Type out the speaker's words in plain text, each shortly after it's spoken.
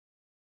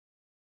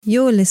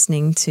You're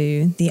listening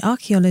to the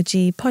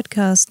Archaeology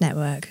Podcast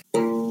Network.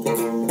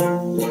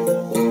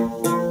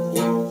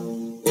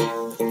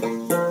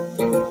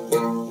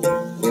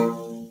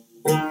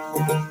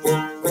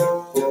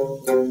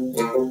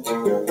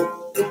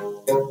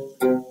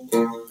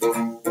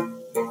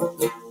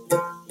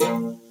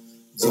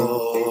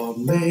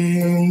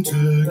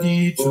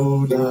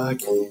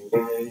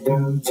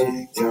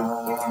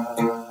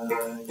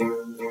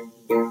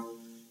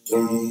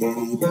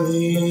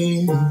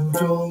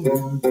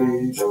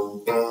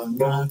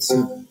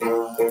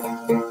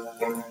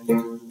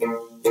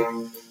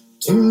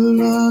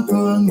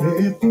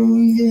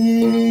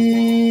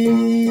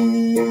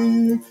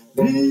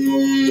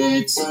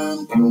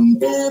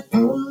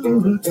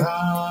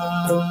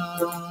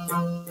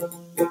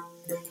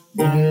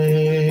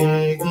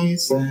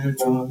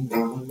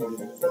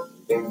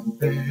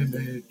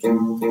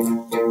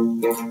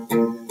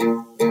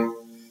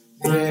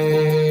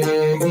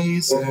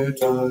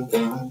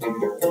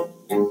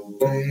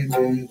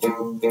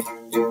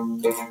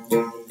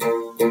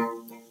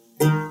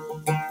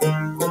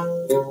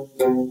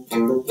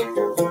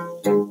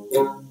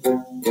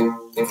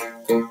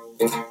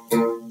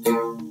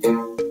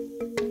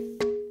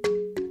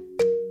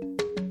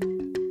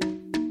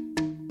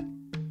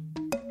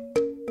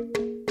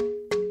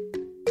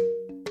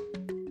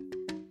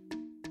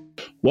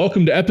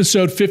 Welcome to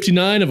episode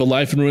 59 of A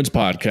Life in Ruins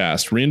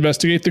podcast.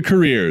 Reinvestigate the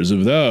careers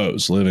of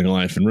those living a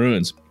life in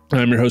ruins.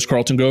 I'm your host,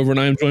 Carlton Gover, and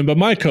I am joined by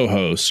my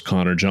co-hosts,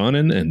 Connor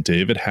Johnnon and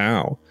David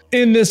Howe.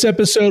 In this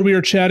episode, we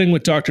are chatting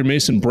with Dr.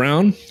 Mason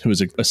Brown, who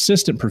is an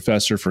assistant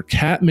professor for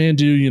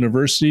Kathmandu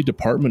University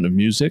Department of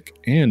Music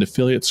and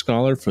affiliate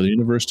scholar for the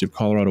University of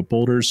Colorado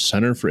Boulder's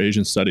Center for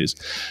Asian Studies.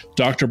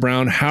 Dr.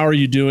 Brown, how are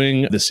you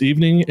doing this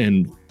evening,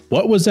 and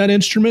what was that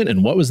instrument,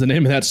 and what was the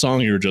name of that song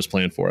you were just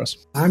playing for us?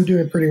 I'm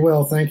doing pretty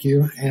well, thank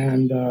you,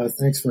 and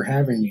thanks for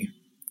having me.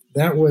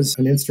 That was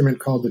an instrument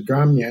called the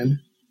dramnyen,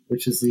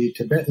 which is the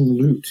Tibetan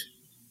lute.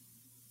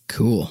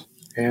 Cool.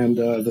 And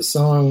the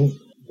song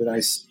that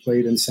I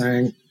played and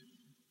sang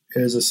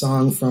is a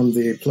song from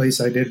the place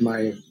I did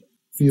my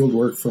field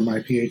work for my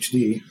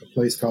PhD, a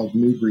place called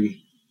Nubri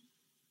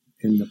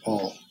in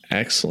Nepal.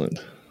 Excellent.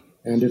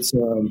 And it's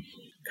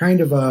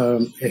kind of a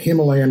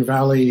Himalayan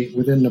valley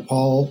within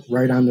Nepal,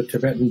 right on the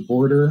Tibetan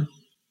border,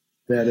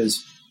 that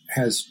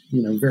has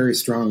very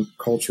strong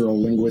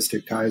cultural,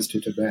 linguistic ties to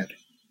Tibet.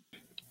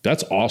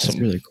 That's awesome.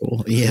 That's really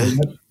cool. Yeah.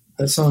 So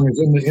that song is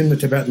in the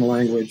Tibetan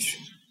language,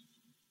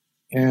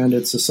 and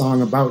it's a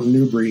song about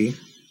Nubri,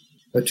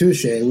 a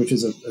tushe, which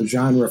is a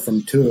genre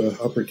from Tua,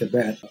 Upper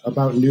Tibet,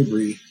 about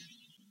Nubri.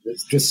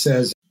 It just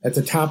says, at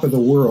the top of the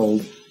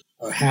world,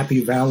 a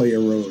happy valley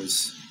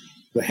arose,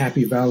 the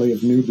happy valley of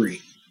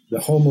Nubri, the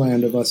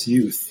homeland of us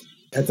youth.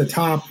 At the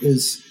top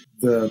is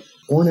the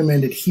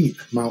ornamented Heap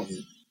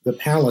Mountain, the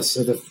palace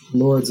of the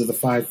lords of the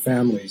five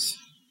families.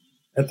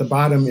 At the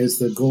bottom is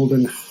the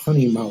Golden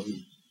Honey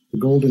Mountain, the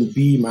Golden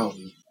Bee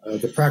Mountain,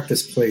 the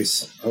practice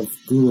place of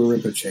Guru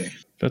Rinpoche.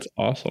 That's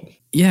awesome.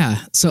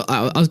 Yeah. So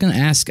I was going to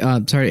ask,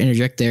 sorry to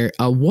interject there.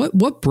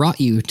 What brought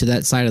you to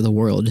that side of the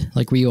world?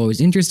 Like, were you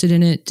always interested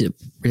in it?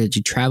 Did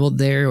you travel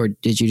there, or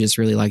did you just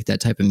really like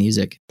that type of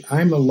music?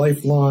 I'm a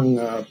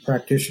lifelong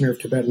practitioner of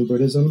Tibetan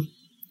Buddhism.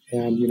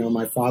 And,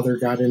 my father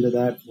got into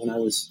that when I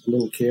was a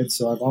little kid.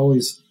 So I've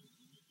always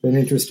been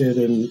interested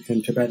in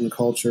Tibetan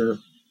culture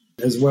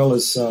as well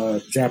as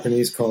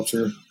Japanese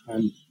culture.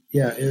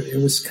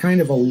 It was kind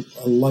of a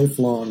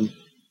lifelong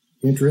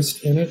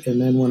interest in it.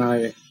 And then when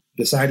I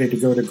decided to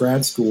go to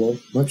grad school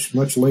much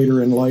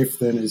later in life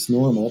than is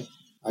normal,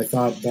 I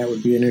thought that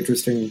would be an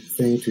interesting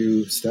thing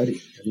to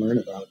study and learn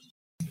about.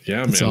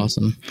 Yeah, That's man.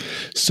 Awesome.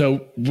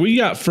 So we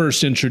got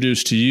first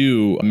introduced to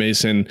you,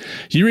 Mason.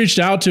 You reached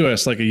out to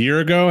us like a year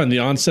ago in the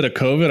onset of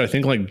COVID, I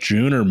think like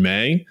June or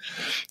May.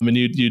 I mean,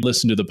 you'd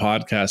listened to the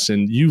podcast,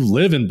 and you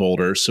live in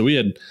Boulder. So we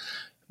had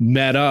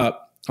met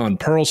up on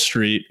Pearl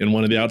Street in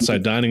one of the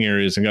outside dining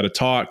areas and got to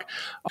talk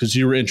because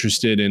you were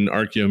interested in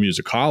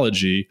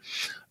archaeomusicology.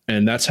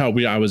 And that's how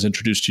I was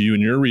introduced to you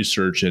and your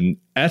research in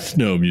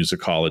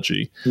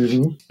ethnomusicology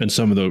and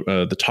some of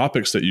the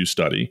topics that you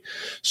study.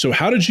 So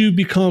how did you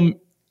become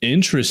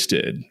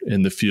interested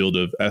in the field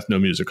of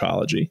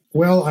ethnomusicology?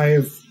 Well,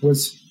 I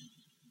was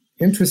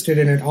interested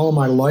in it all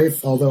my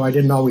life, although I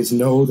didn't always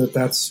know that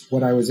that's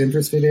what I was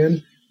interested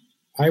in.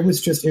 I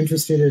was just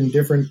interested in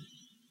different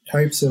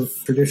types of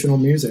traditional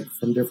music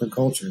from different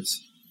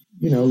cultures.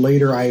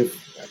 Later I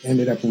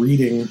ended up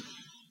learning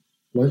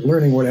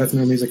what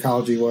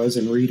ethnomusicology was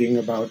and reading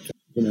about,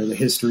 the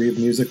history of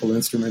musical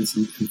instruments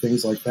and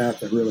things like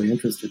that really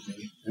interested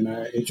me. And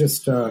it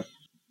just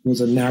was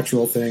a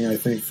natural thing, I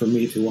think, for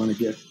me to want to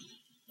get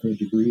a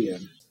degree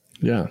in.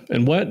 Yeah.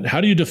 And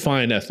how do you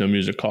define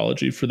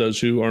ethnomusicology for those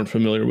who aren't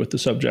familiar with the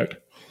subject?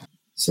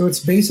 So it's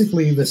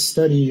basically the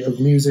study of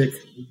music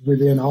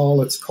within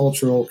all its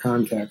cultural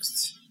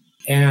contexts,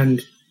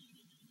 and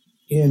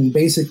in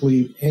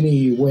basically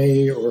any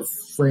way or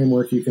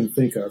framework you can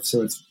think of.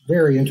 So it's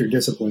very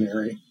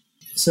interdisciplinary.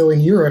 So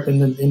in Europe in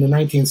the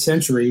 19th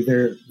century,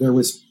 there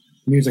was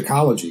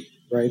musicology,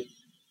 right?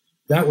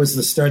 that was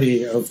the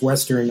study of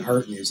Western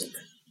art music,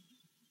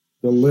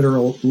 the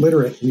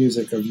literate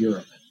music of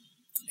Europe.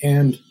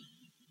 And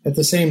at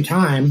the same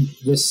time,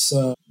 this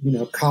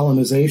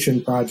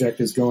colonization project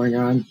is going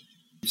on.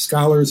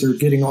 Scholars are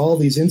getting all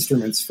these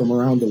instruments from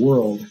around the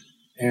world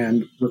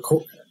and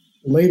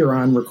later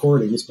on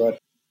recordings, but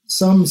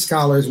some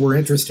scholars were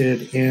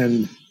interested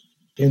in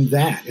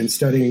that and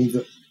studying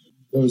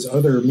those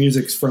other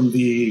musics from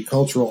the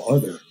cultural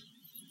other.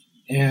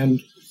 And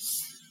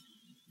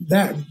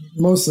that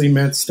mostly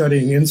meant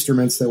studying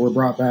instruments that were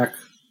brought back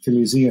to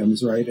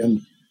museums, right?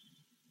 And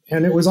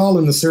it was all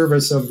in the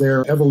service of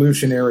their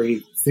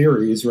evolutionary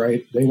theories,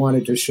 right? They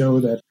wanted to show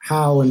that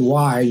how and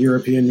why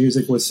European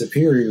music was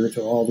superior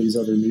to all these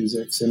other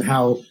musics and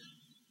how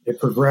it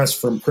progressed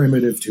from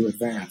primitive to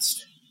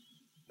advanced.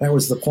 That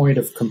was the point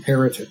of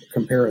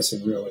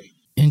comparison, really.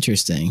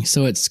 Interesting.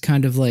 So it's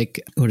kind of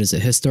like, what is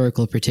it,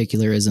 historical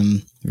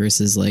particularism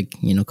versus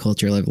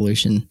cultural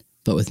evolution,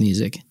 but with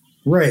music.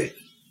 Right.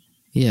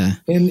 Yeah.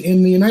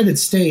 In the United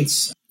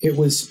States, it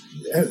was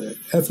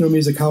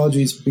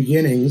ethnomusicology's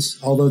beginnings,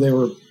 although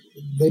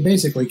they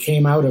basically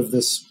came out of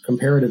this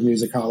comparative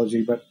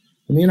musicology, but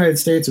in the United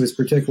States it was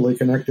particularly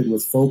connected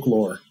with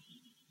folklore.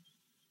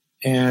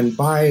 And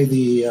by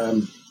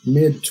the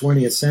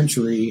mid-20th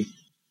century,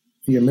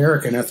 the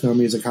American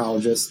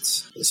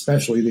ethnomusicologists,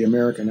 especially the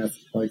American, I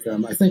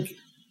think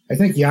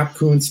Jaap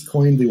Koens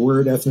coined the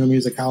word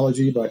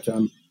ethnomusicology, but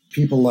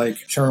people like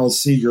Charles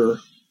Seeger,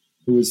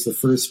 who was the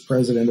first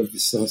president of the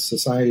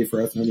Society for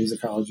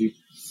Ethnomusicology,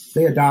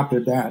 they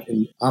adopted that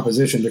in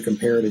opposition to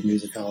comparative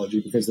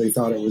musicology because they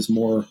thought it was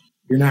more,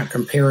 you're not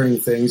comparing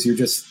things, you're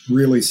just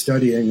really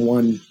studying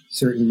one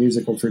certain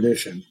musical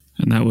tradition.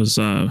 And that was,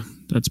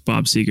 that's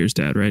Bob Seger's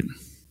dad, right?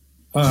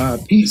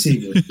 Pete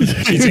Seeger. Wow.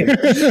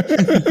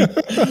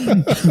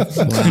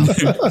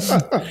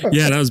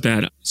 Yeah, that was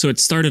bad. So it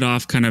started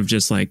off kind of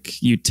just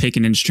like you take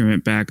an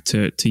instrument back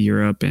to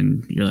Europe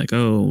and you're like,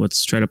 oh,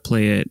 let's try to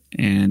play it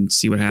and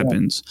see what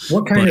happens. Yeah.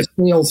 What kind of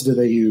scales do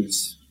they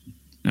use?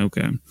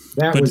 Okay.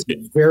 That was a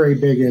very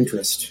big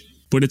interest.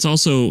 But it's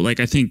also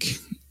I think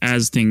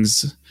as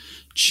things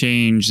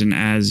change and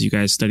as you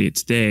guys study it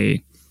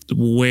today,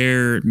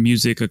 where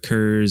music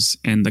occurs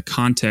and the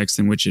context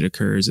in which it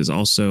occurs is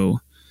also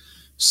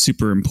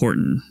super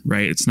important,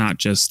 right? It's not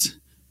just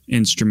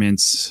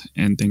instruments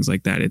and things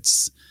like that.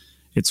 It's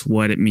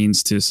what it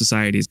means to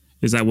societies.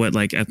 Is that what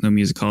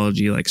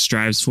ethnomusicology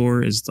strives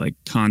for? Is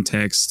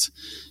context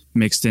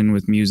mixed in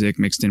with music,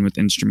 mixed in with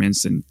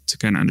instruments, and to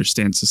kind of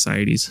understand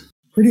societies?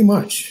 Pretty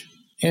much.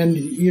 And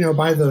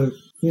by the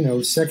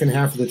second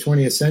half of the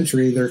 20th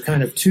century, there are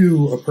kind of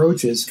two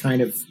approaches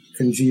kind of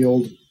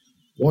congealed.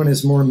 One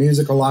is more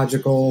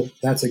musicological.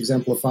 That's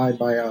exemplified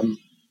by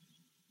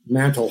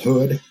Mantle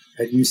Hood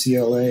at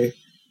UCLA,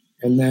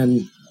 and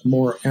then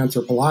more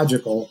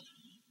anthropological,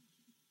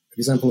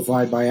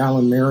 exemplified by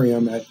Alan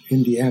Merriam at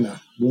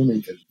Indiana,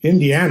 Bloomington.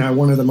 Indiana,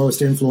 one of the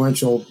most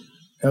influential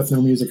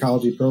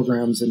ethnomusicology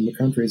programs in the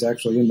country, is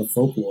actually in the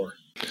folklore.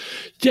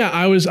 Yeah,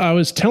 I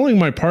was telling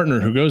my partner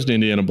who goes to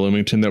Indiana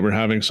Bloomington that we're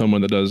having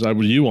someone that does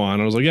you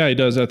on. I was like, yeah, he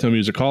does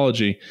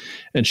ethnomusicology,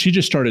 and she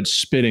just started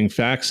spitting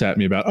facts at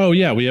me about, oh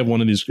yeah, we have one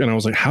of these, and I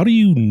was like, how do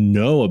you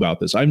know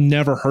about this? I've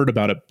never heard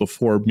about it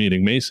before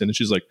meeting Mason. And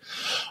she's like,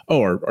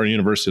 oh, our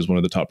university is one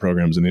of the top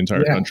programs in the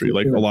entire country.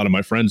 Sure. A lot of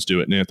my friends do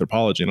it in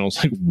anthropology, and I was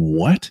like,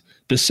 what?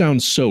 This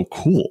sounds so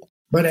cool.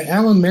 But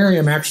Alan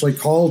Merriam actually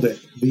called it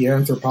the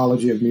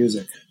anthropology of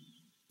music.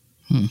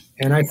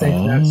 And I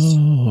think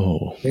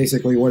that's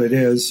basically what it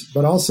is.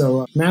 But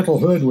also, Mantle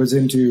Hood was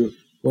into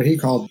what he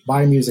called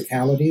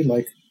bimusicality,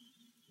 like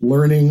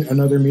learning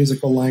another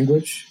musical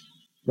language,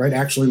 right?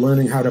 Actually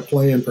learning how to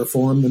play and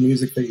perform the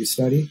music that you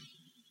study.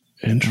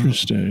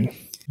 Interesting.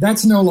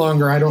 That's no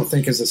longer, I don't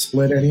think, is a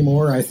split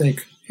anymore. I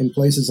think in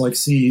places like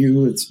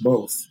CU, it's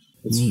both.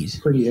 It's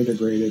pretty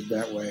integrated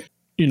that way.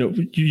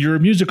 You're a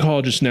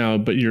musicologist now,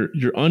 but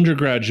your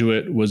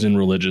undergraduate was in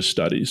religious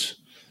studies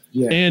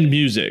and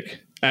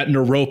music at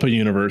Naropa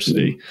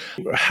University.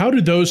 How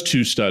did those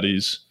two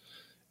studies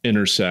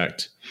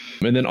intersect?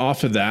 And then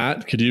off of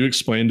that, could you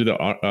explain to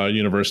the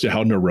university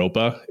how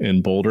Naropa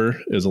in Boulder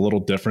is a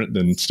little different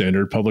than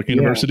standard public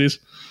universities?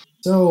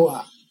 So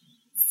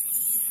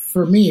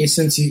for me,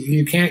 since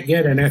you can't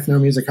get an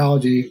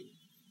ethnomusicology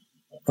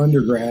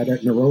undergrad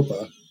at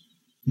Naropa,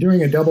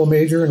 doing a double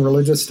major in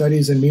religious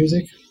studies and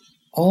music,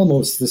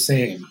 almost the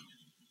same.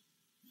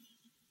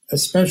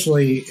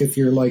 Especially if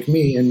you're like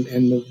me, and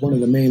one of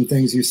the main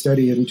things you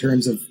study in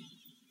terms of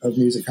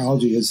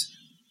musicology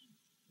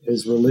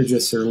is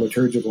religious or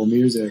liturgical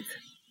music,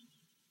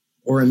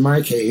 or in my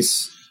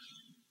case,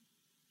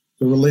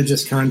 the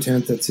religious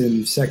content that's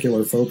in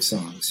secular folk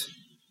songs.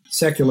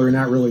 Secular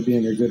not really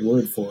being a good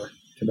word for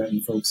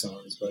Tibetan folk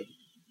songs, but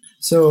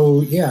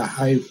so yeah,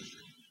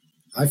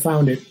 I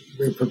found it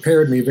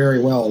prepared me very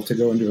well to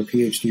go into a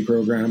PhD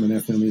program in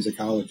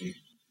ethnomusicology.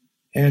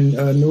 And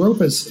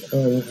Naropa's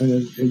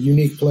a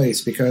unique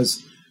place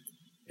because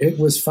it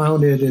was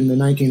founded in the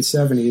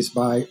 1970s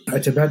by a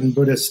Tibetan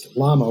Buddhist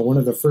Lama, one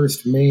of the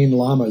first main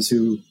lamas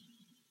who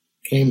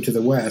came to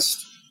the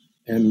West.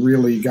 and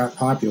really got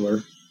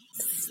popular.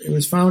 It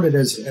was founded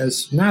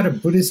as not a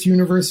Buddhist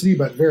university,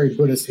 but very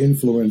Buddhist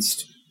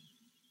influenced,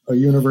 a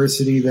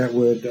university that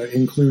would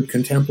include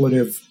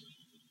contemplative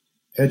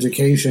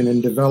education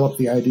and develop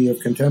the idea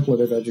of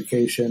contemplative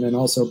education, and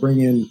also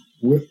bring in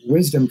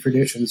wisdom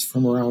traditions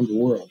from around the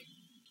world.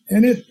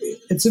 And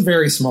it's a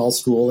very small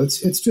school.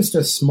 It's just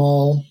a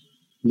small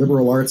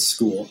liberal arts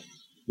school,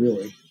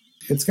 really.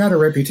 It's got a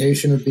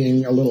reputation of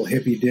being a little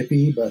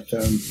hippy-dippy, but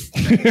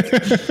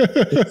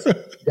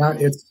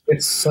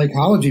its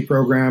psychology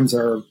programs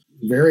are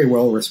very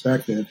well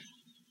respected.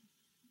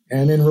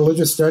 And in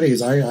religious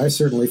studies, I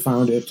certainly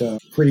found it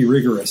pretty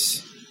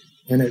rigorous,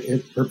 and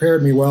it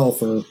prepared me well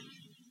for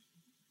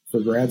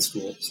grad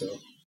school. So,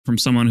 from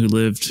someone who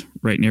lived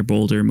right near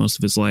Boulder most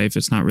of his life,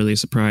 it's not really a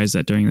surprise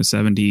that during the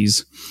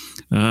 70s,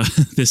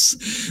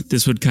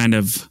 this would kind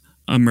of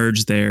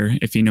emerge there,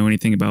 if you know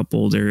anything about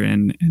Boulder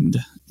and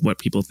what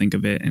people think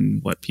of it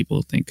and what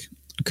people think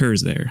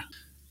occurs there.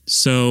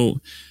 So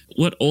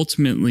what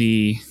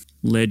ultimately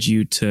led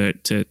you to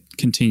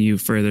continue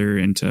further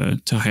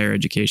into higher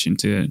education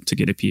to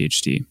get a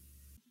PhD?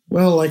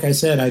 Well, like I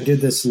said, I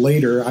did this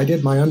later. I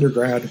did my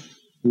undergrad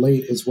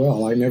late as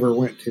well. I never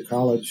went to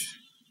college.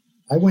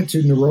 I went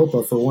to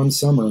Naropa for one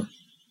summer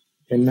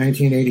in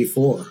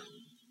 1984,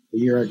 the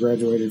year I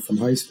graduated from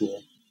high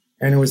school.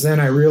 And it was then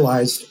I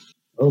realized,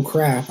 oh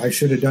crap, I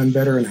should have done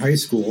better in high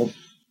school,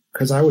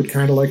 because I would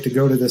kind of like to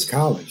go to this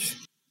college.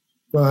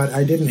 But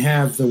I didn't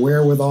have the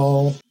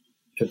wherewithal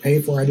to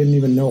pay for it. I didn't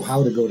even know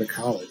how to go to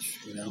college,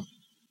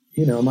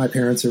 You know, my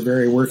parents are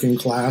very working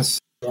class.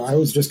 I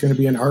was just going to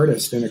be an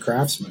artist and a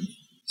craftsman,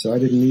 so I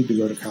didn't need to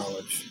go to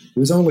college. It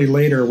was only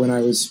later, when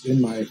I was in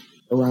my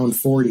around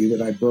 40,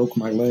 that I broke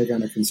my leg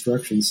on a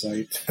construction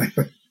site.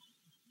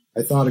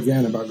 I thought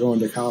again about going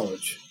to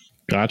college.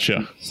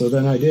 Gotcha. So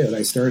then I did.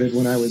 I started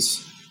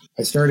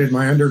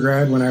my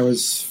undergrad when I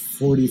was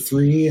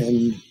 43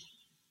 and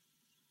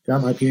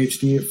got my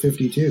PhD at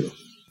 52.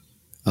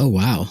 Oh,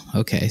 wow.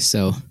 Okay.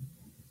 So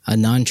a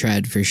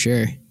non-trad for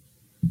sure.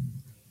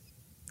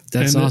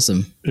 That's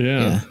awesome.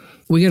 Yeah.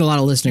 We get a lot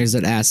of listeners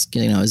that ask,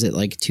 is it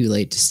like too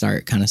late to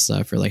start kind of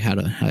stuff, or like how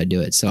to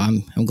do it. So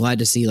I'm glad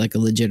to see like a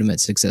legitimate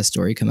success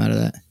story come out of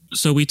that.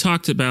 So we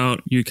talked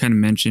about, you kind of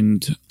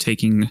mentioned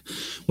taking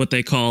what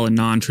they call a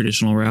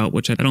non-traditional route,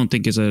 which I don't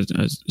think is a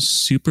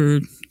super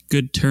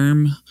good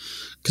term,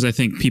 because I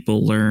think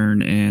people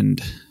learn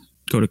and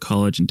go to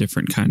college in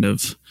different kind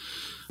of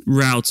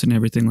routes and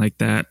everything like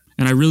that.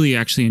 And I really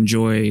actually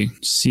enjoy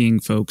seeing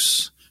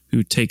folks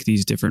who take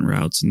these different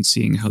routes and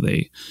seeing how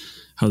they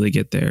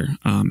get there.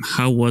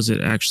 How was it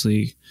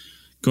actually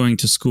going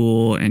to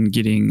school and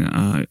getting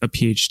a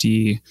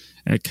PhD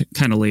at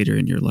kind of later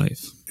in your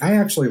life? I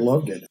actually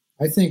loved it.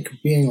 I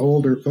think being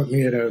older put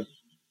me at an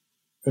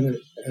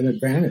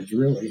advantage,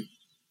 really,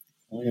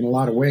 in a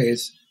lot of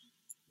ways.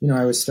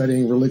 I was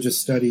studying religious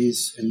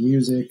studies and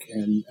music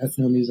and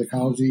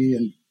ethnomusicology,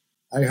 and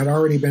I had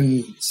already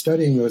been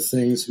studying those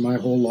things my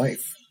whole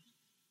life.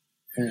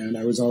 And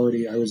I was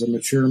a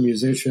mature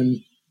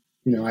musician.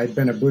 I'd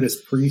been a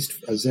Buddhist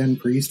priest, a Zen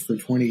priest for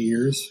 20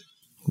 years.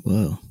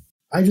 Whoa.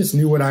 I just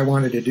knew what I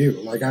wanted to do.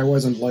 Like, I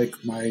wasn't like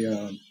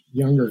my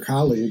younger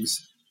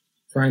colleagues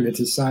trying to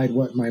decide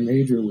what my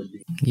major would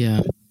be.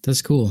 Yeah,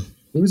 that's cool.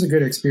 It was a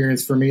good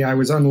experience for me. I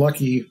was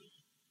unlucky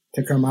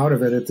to come out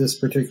of it at this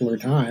particular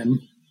time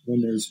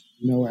when there's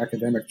no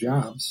academic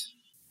jobs.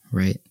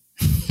 Right.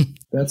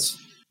 That's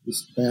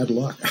just bad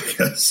luck, I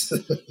guess.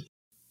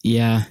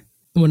 Yeah.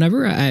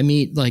 Whenever I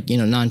meet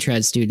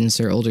non-trad students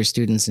or older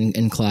students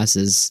in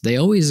classes, they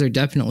always are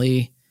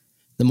definitely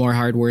the more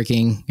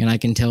hardworking, and I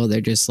can tell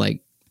they're just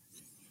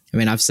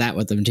I've sat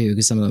with them too,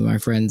 because some of my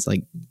friends,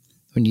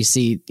 when you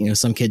see,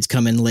 some kids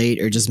come in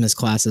late or just miss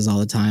classes all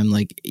the time,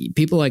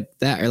 people like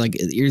that are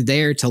you're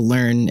there to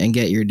learn and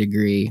get your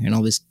degree, and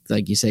all this,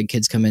 like you said,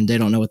 kids come in, they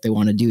don't know what they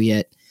want to do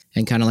yet,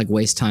 and kind of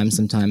waste time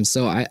sometimes.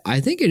 So I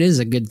think it is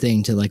a good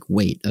thing to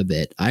wait a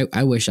bit.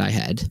 I wish I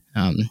had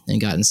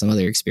and gotten some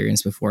other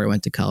experience before I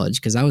went to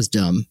college, because I was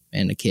dumb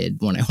and a kid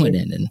when I went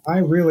in. And I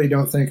really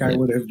don't think I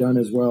would have done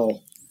as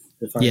well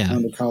if I had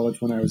gone to college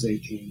when I was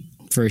 18.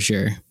 For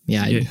sure.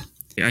 Yeah.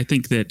 I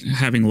think that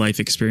having life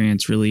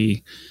experience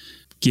really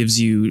gives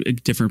you a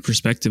different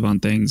perspective on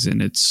things,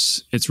 and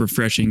it's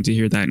refreshing to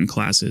hear that in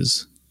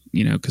classes,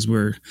 because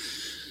we're,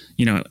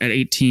 at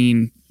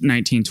 18,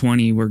 19,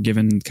 20, we're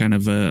given kind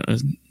of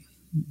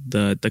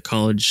the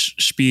college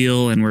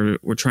spiel, and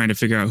we're trying to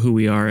figure out who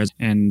we are.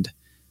 And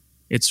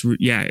it's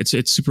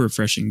super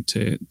refreshing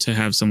to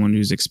have someone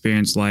who's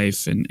experienced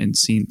life and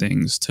seen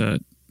things to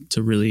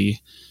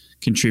really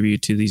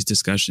contribute to these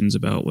discussions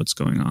about what's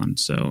going on.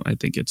 So I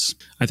think it's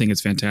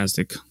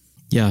fantastic.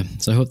 Yeah.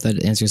 So I hope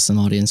that answers some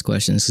audience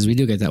questions, because we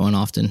do get that one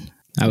often.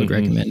 I would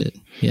recommend it.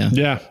 Yeah.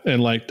 Yeah.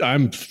 And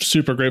I'm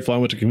super grateful I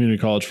went to community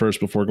college first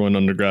before going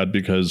undergrad,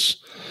 because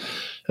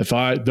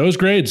those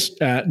grades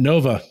at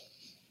Nova,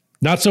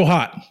 not so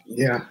hot.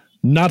 Yeah.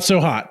 Not so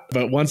hot.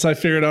 But once I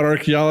figured out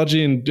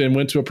archaeology and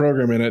went to a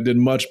program in it, did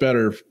much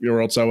better,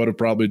 or else I would have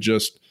probably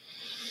just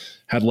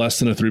had less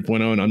than a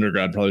 3.0 in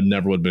undergrad, probably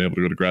never would have been able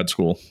to go to grad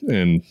school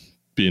and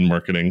be in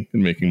marketing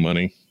and making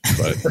money.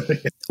 But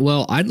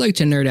well, I'd like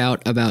to nerd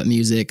out about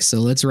music, so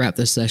let's wrap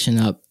this session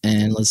up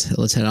and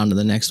let's head on to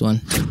the next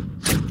one.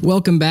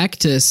 Welcome back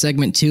to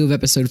segment 2 of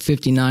episode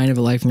 59 of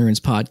A Life in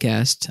Ruins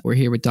podcast. We're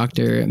here with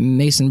Dr.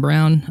 Mason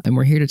Brown, and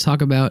we're here to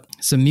talk about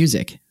some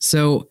music.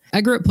 So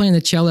I grew up playing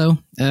the cello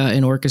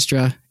in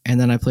orchestra, and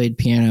then I played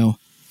piano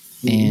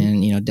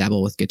and, you know,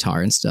 dabble with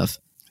guitar and stuff.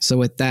 So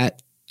with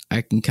that,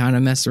 I can kind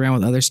of mess around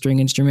with other string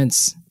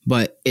instruments,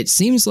 but it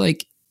seems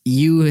like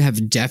you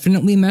have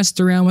definitely messed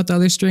around with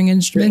other string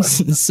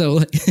instruments. Yeah. So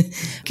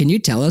can you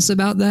tell us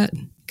about that?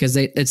 Because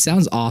it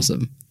sounds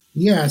awesome.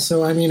 Yeah,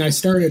 so I mean, I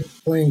started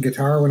playing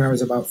guitar when I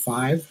was about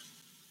 5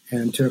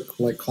 and took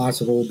like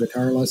classical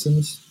guitar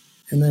lessons,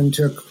 and then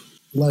took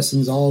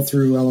lessons all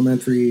through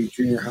elementary,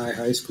 junior high,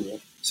 high school.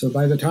 So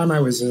by the time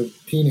I was a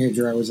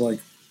teenager, I was like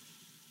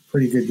a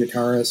pretty good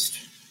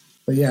guitarist.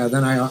 But yeah,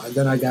 then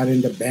I got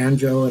into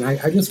banjo, and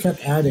I just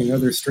kept adding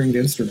other stringed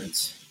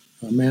instruments,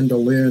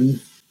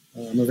 mandolin.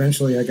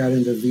 Eventually I got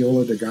into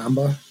viola da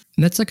gamba.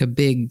 And that's like a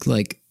big,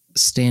 like,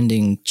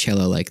 standing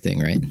cello-like thing,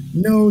 right?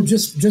 No,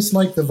 just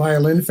like the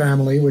violin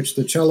family, which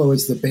the cello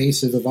is the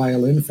base of the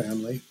violin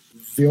family.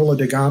 Viola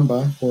da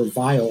gamba, or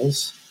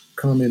viols,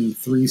 come in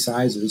 3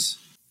 sizes.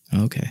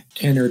 Okay.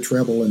 Tenor,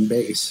 treble, and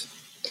bass.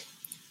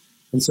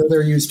 And so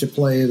they're used to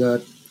play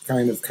the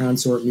kind of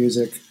consort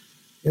music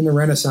in the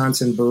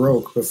Renaissance and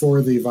Baroque before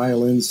the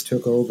violins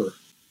took over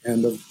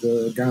and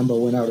the gamba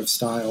went out of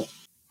style.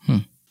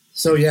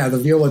 So yeah, the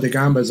viola da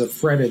gamba is a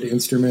fretted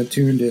instrument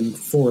tuned in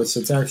fourths.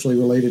 It's actually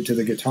related to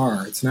the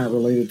guitar. It's not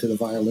related to the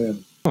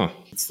violin. Huh.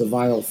 It's the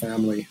viol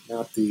family,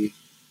 not the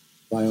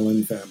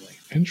violin family.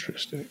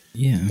 Interesting.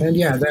 Yeah. And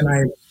yeah, then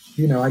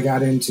I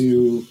got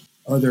into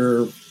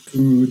other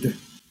oud,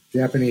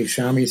 Japanese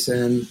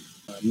shamisen.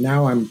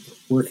 Now I'm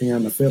working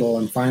on the fiddle.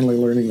 I'm finally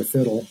learning the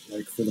fiddle,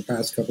 like for the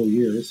past couple of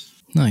years.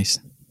 Nice.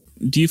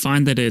 Do you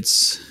find that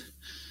it's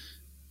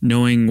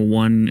knowing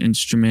one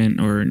instrument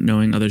or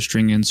knowing other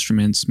string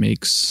instruments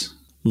makes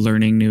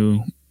learning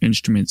new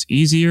instruments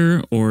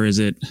easier, or is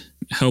it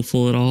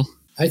helpful at all?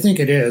 I think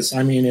it is.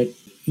 I mean,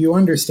 you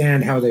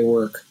understand how they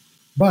work,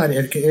 but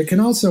it can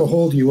also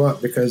hold you up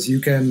because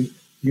you can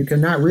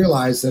not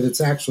realize that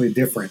it's actually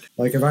different.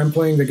 Like if I'm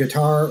playing the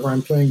guitar or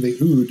I'm playing the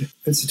oud,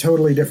 it's a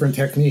totally different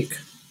technique.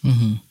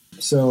 Mm-hmm.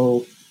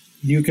 So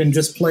you can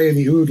just play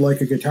the oud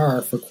like a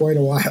guitar for quite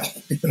a while,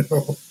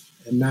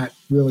 and not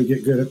really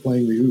get good at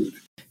playing the oud.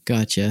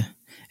 Gotcha.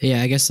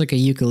 Yeah, I guess like a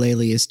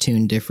ukulele is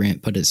tuned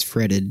different, but it's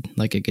fretted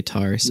like a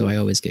guitar, so I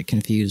always get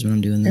confused when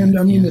I'm doing that. And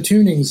I mean, the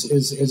tunings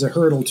is a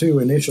hurdle too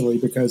initially,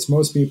 because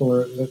most people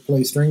that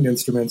play stringed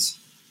instruments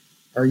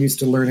are used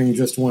to learning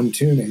just one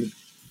tuning.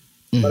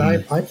 Mm-hmm.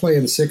 But I play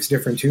in 6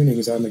 different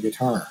tunings on the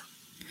guitar.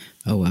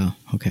 Oh, wow.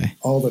 Okay.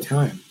 All the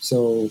time.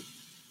 So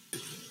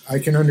I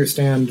can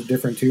understand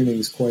different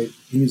tunings quite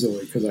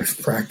easily because I've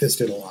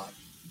practiced it a lot.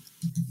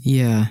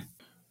 Yeah.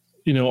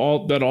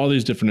 All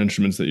these different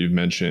instruments that you've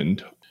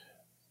mentioned,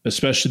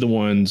 especially the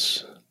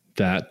ones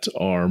that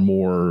are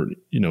more,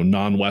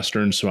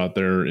 non-Western, so out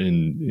there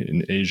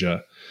in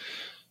Asia.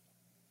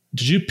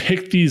 Did you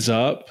pick these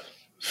up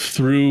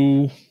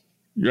through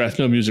your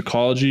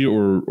ethnomusicology,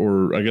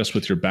 or I guess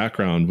with your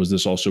background, was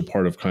this also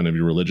part of kind of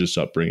your religious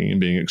upbringing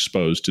and being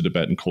exposed to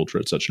Tibetan culture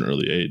at such an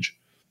early age?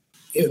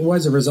 It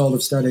was a result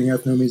of studying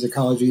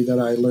ethnomusicology that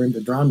I learned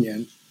the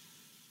drumyen,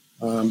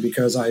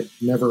 because I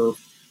never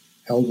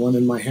held one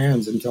in my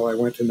hands until I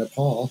went to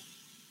Nepal.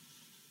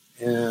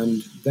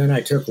 And then I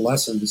took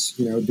lessons,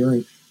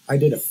 I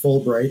did a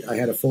Fulbright. I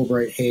had a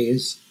Fulbright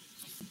Haze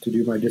to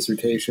do my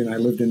dissertation. I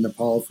lived in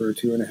Nepal for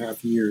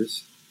 2.5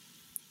 years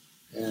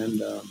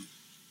and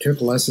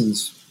took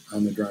lessons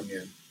on the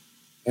drumyen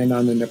and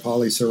on the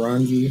Nepali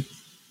sarangi.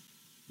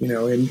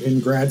 In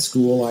grad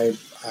school, I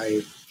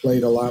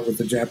played a lot with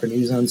the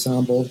Japanese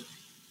ensemble.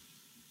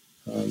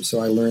 So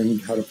I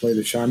learned how to play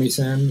the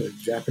shamisen, the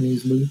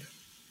Japanese lute.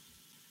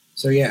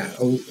 So yeah,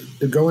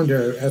 to go into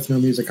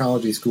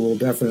ethnomusicology school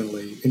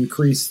definitely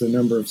increased the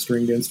number of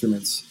stringed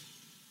instruments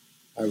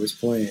I was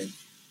playing.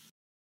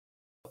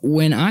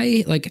 When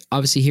I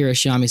obviously hear a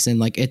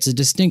shamisen, it's a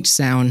distinct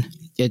sound.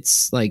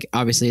 It's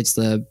obviously it's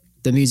the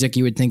music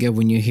you would think of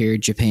when you hear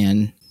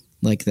Japan,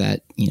 like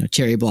that,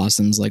 cherry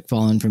blossoms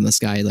falling from the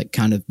sky,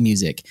 kind of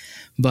music.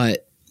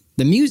 But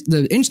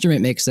the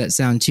instrument makes that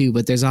sound too,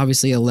 but there's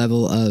obviously a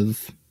level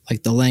of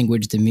the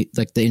language the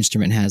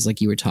instrument has, like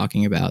you were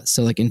talking about.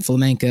 So in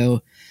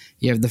flamenco,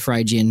 you have the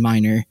Phrygian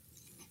minor,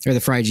 or the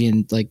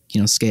Phrygian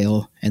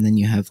scale, and then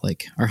you have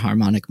our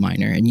harmonic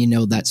minor,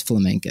 and that's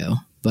flamenco.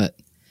 But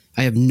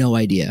I have no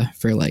idea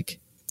for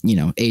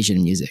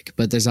Asian music,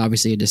 but there's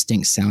obviously a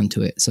distinct sound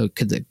to it. So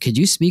could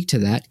you speak to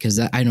that? Because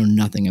I know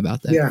nothing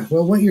about that. Yeah,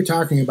 well, what you're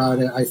talking about,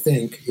 I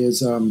think,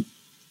 is the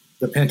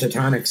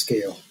pentatonic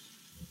scale.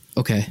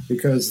 Okay.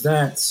 Because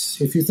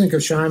that's, if you think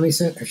of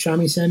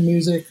shamisen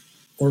music,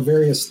 or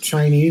various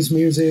Chinese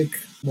music,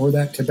 or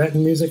that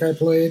Tibetan music I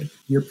played,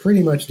 you're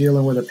pretty much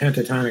dealing with a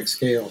pentatonic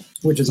scale,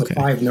 which is a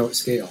 5-note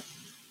scale.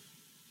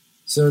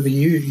 So the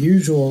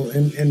usual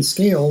and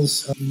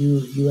scales,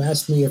 you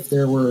asked me if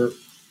there were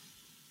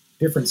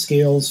different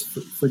scales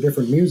for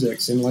different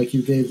musics, and like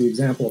you gave the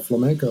example of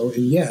flamenco,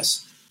 and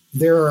yes,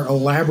 there are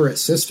elaborate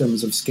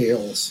systems of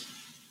scales,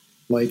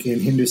 like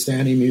in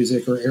Hindustani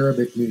music or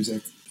Arabic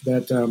music,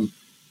 that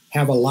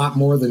have a lot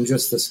more than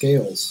just the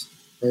scales,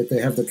 right?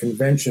 They have the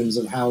conventions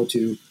of how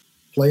to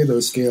play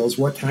those scales,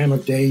 what time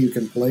of day you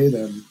can play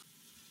them,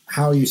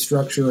 how you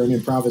structure an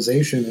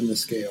improvisation in the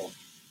scale.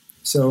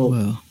 So,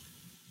 Whoa.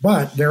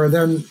 But there are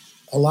then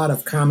a lot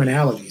of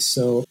commonalities.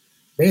 So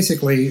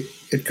basically,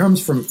 it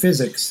comes from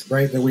physics,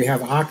 right, that we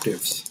have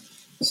octaves.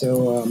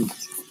 So,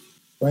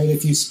 right,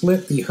 if you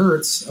split the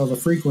hertz of a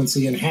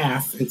frequency in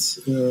half, it's,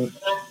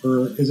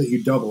 or is it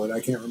you double it?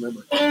 I can't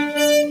remember.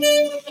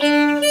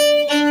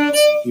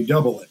 You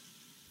double it,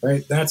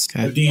 right? That's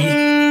Okay. a D,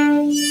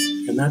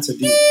 and that's a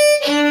D.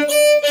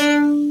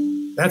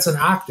 That's an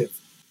octave.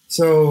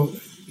 So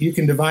you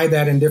can divide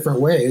that in different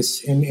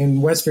ways.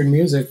 In Western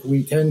music,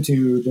 we tend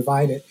to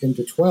divide it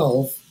into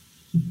 12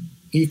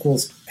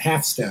 equals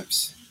half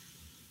steps.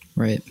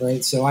 Right.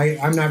 Right. So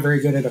I'm not very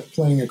good at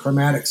playing a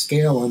chromatic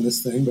scale on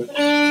this thing, but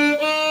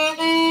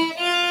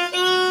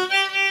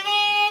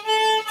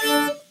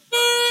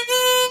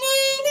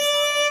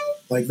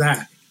like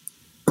that.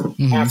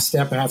 Mhm. Half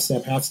step, half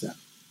step, half step.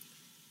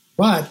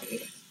 But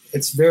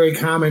it's very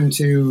common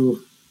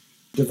to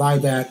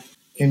divide that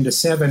into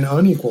 7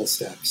 unequal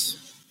steps,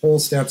 whole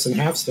steps and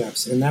half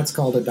steps, and that's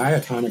called a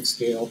diatonic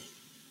scale,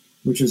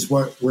 which is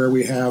where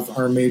we have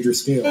our major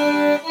scale.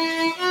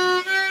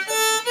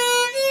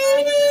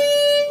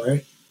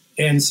 Right?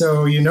 And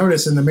so you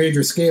notice in the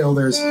major scale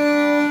there's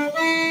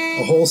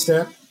a whole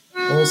step,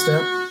 half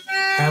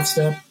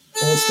step,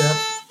 whole step,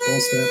 whole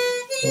step,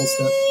 whole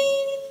step.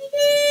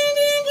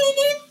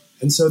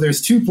 And so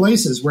there's 2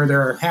 places where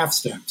there are half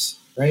steps,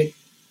 right?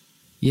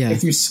 Yeah.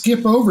 If you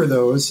skip over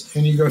those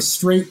and you go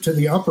straight to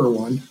the upper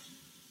one,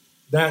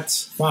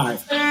 that's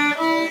 5.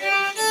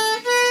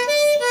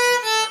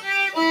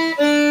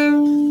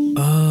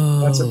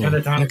 Oh. That's a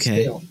pentatonic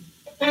okay. scale.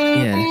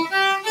 Yeah.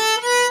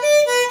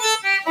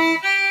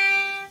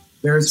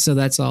 There's So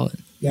that's all.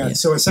 yeah,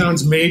 so it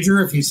sounds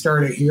major if you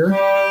start it here.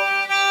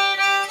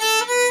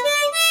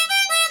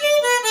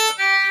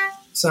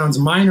 Sounds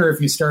minor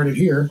if you start it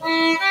here.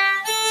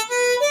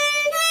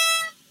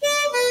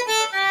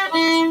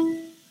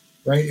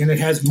 Right? And it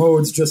has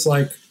modes just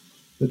like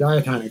the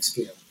diatonic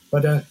scale.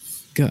 But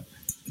Go.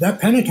 that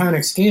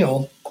pentatonic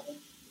scale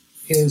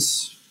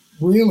is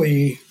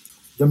really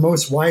the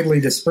most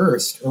widely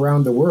dispersed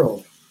around the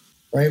world,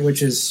 right?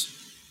 Which is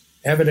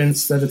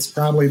evidence that it's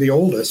probably the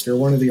oldest or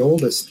one of the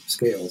oldest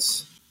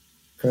scales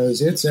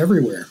because it's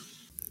everywhere.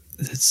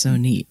 That's so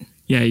neat.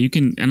 Yeah, you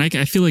can, and I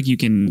feel like you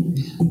can,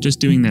 just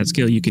doing that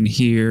scale, you can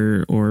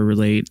hear or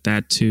relate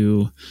that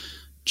to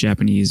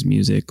Japanese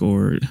music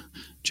or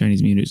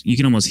Chinese music. You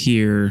can almost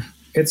hear.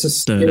 It's a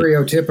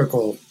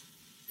stereotypical.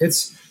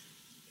 It's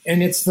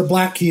the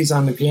black keys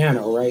on the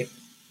piano, right?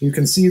 You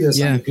can see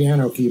this on the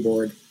piano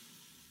keyboard.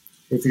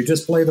 If you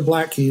just play the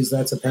black keys,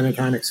 that's a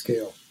pentatonic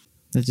scale.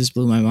 That just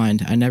blew my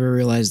mind. I never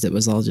realized it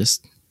was all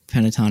just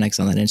pentatonics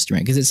on that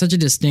instrument because it's such a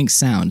distinct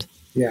sound.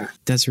 Yeah.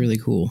 That's really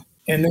cool.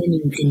 And then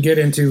you can get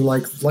into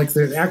like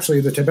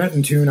the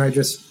Tibetan tune I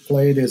just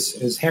played is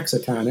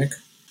hexatonic.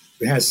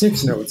 It has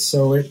 6 notes,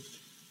 so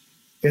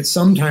it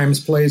sometimes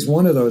plays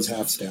one of those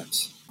half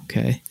steps.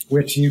 Okay.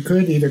 Which you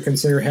could either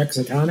consider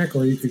hexatonic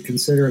or you could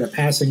consider it a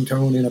passing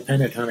tone in a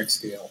pentatonic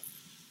scale,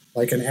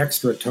 like an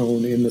extra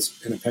tone in a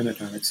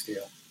pentatonic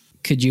scale.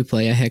 Could you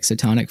play a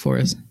hexatonic for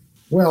us?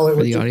 Well, it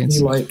would be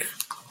like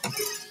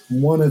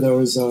one of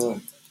those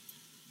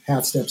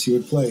half steps you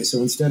would play. So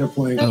instead of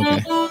playing,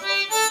 okay, it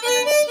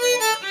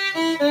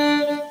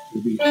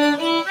would be,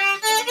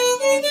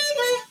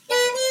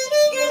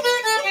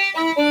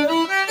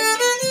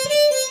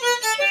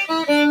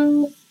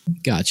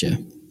 gotcha.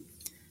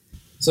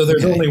 So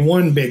there's only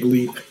one big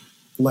leap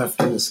left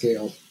in the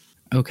scale.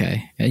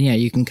 Okay, and yeah,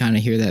 you can kind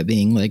of hear that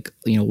being like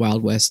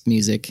Wild West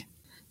music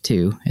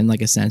too, in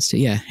like a sense too.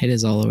 Yeah, it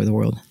is all over the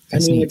world.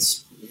 That's neat.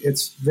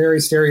 It's very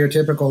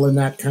stereotypical in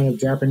that kind of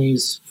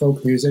Japanese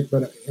folk music,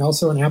 but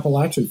also in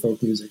Appalachian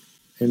folk music.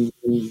 And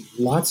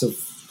lots of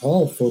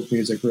all folk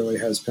music really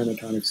has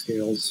pentatonic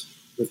scales,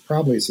 with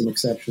probably some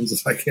exceptions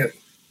that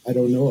I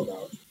don't know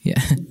about. Yeah.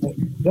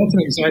 That's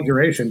an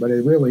exaggeration, but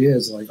it really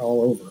is like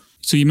all over.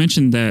 So you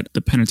mentioned that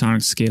the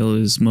pentatonic scale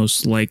is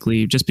most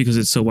likely, just because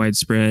it's so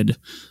widespread,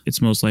 it's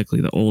most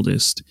likely the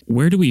oldest.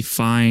 Where do we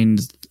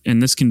find,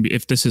 and this can be,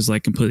 if this is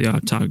like completely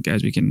off topic,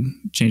 guys, we can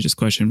change this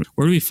question, but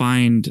where do we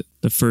find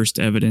the first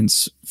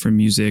evidence for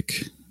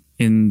music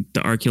in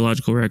the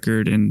archaeological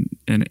record and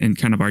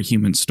kind of our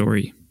human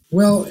story?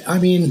 Well, I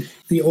mean,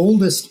 the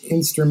oldest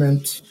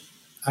instrument,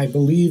 I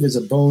believe, is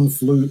a bone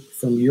flute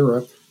from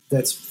Europe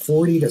that's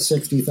 40 to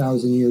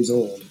 60,000 years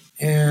old.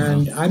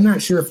 And wow. I'm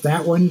not sure if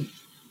that one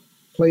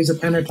plays a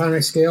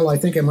pentatonic scale. I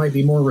think it might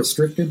be more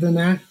restricted than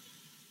that.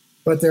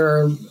 But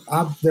there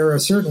are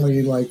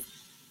certainly like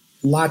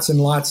lots and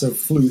lots of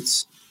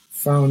flutes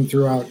found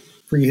throughout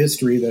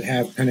prehistory that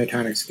have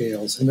pentatonic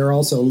scales. And there are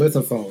also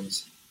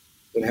lithophones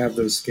that have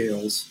those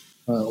scales.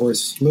 Or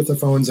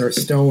lithophones are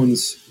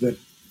stones that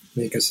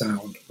make a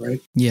sound, right?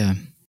 Yeah.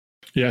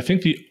 Yeah, I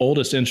think the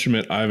oldest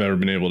instrument I've ever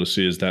been able to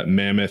see is that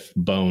mammoth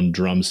bone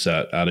drum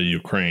set out of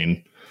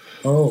Ukraine.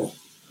 Oh,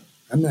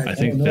 I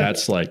think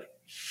that's like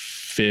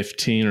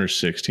 15 or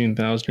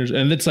 16,000 years.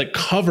 And it's like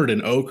covered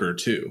in ochre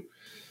too.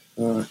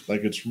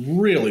 Like it's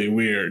really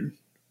weird.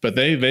 But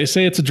they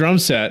say it's a drum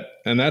set,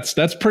 and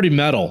that's pretty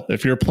metal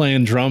if you're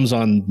playing drums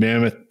on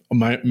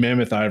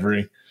mammoth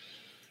ivory,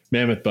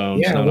 mammoth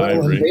bones, yeah, not well,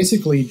 ivory. And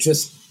basically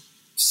just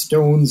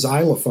stone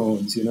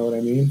xylophones, you know what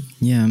I mean?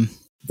 Yeah.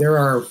 There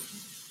are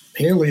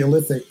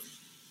Paleolithic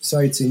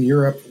sites in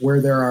Europe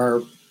where there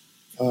are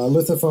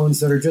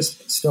lithophones that are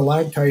just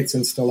stalactites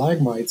and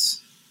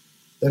stalagmites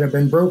that have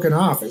been broken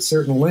off at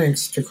certain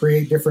lengths to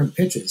create different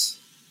pitches.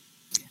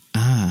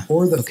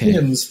 Or the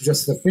fins,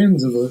 just the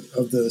fins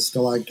of the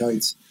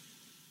stalactites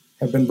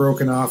have been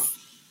broken off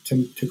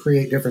to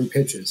create different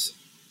pitches.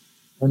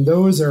 And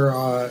those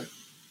are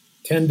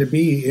tend to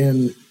be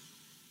in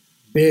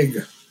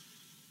big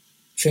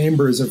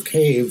chambers of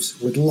caves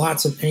with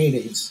lots of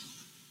paintings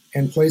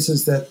and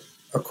places that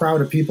a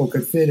crowd of people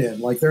could fit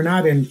in. Like they're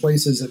not in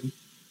places that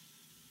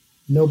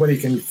nobody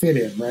can fit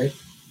in, right?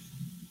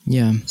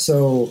 Yeah.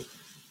 So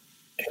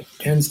it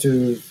tends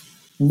to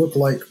look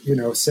like,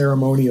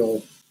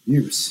 ceremonial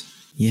use.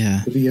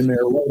 Yeah. To be in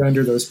there right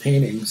under those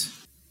paintings.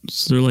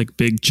 So they're like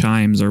big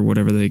chimes or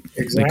whatever they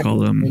call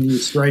them. And you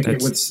strike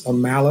it with a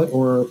mallet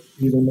or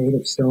either made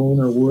of stone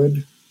or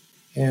wood.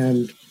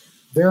 And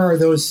there are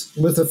those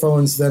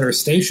lithophones that are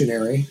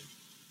stationary.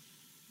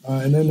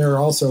 And then there are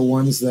also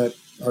ones that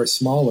are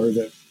smaller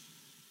that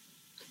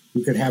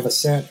you could have a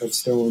set of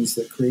stones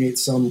that create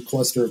some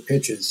cluster of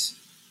pitches.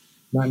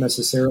 Not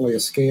necessarily a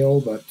scale,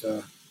 but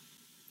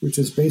which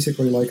is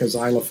basically like a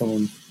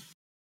xylophone.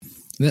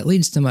 That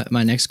leads to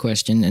my next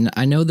question. And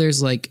I know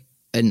there's like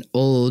an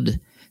old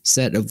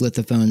set of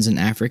lithophones in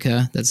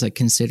Africa that's like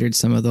considered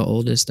some of the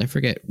oldest. I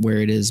forget where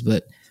it is,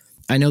 but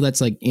I know that's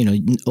like,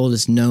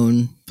 oldest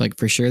known, like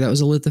for sure that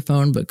was a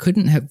lithophone, but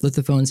couldn't have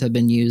lithophones have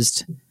been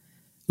used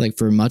like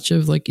for much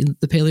of like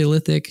the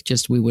Paleolithic,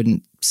 just we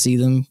wouldn't see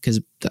them because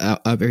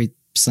every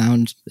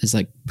sound is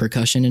like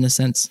percussion in a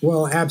sense?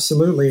 Well,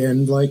 absolutely.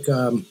 And like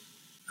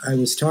I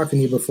was talking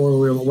to you before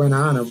we went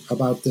on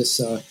about this,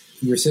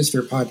 your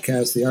sister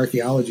podcast, the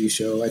Archaeology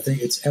Show. I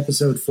think it's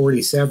episode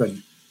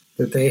 47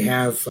 that they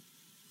have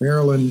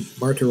Marilyn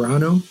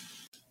Martirano.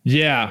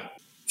 Yeah.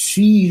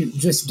 She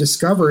just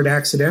discovered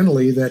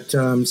accidentally that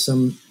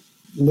some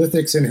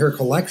lithics in her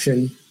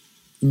collection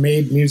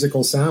made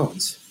musical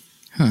sounds.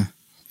 Huh.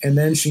 And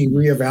then she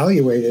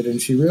reevaluated and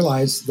she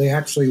realized they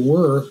actually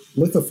were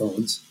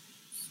lithophones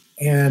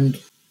and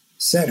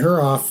set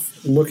her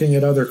off looking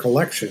at other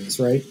collections,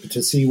 right,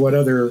 to see what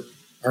other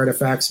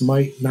artifacts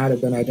might not have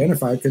been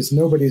identified because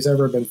nobody's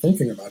ever been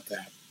thinking about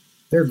that.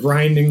 They're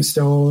grinding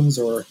stones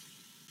or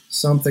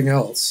something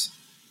else.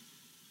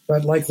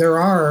 But like there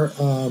are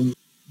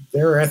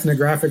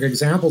ethnographic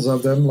examples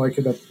of them, like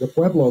the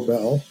Pueblo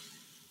bell,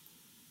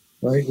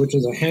 right, which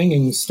is a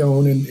hanging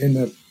stone in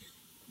the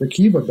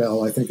Kiva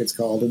bell, I think it's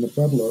called, in the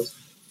Pueblos.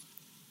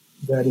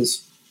 That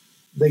is,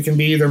 they can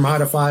be either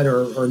modified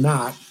or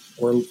not,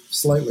 or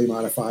slightly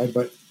modified,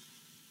 but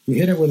you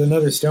hit it with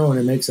another stone,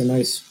 it makes a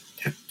nice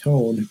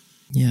tone.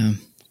 Yeah.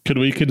 Could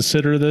we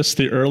consider this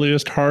the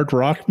earliest hard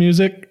rock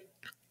music?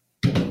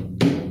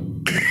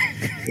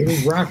 It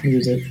is rock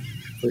music,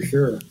 for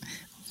sure.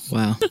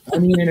 Wow. I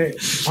mean,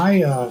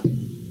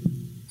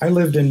 I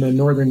lived in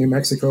northern New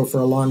Mexico for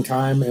a long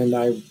time, and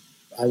I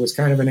was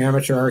kind of an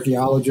amateur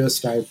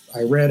archaeologist. I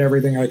read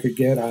everything I could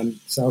get on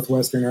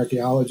southwestern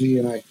archaeology,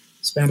 and I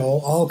spent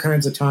all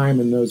kinds of time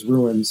in those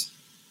ruins,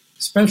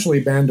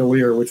 especially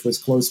Bandelier, which was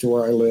close to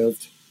where I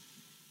lived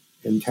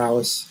in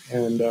Taos.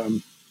 And,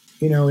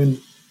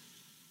 in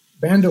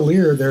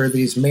Bandelier, there are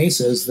these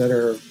mesas that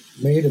are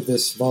made of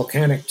this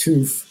volcanic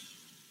tuff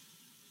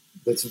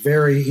that's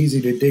very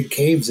easy to dig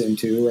caves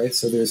into, right?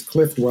 So there's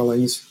cliff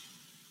dwellings.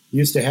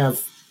 Used to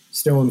have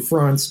stone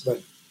fronts,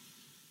 but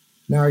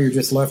now you're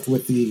just left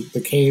with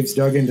the caves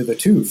dug into the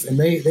tuff. And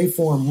they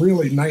form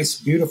really nice,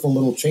 beautiful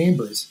little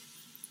chambers.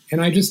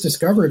 And I just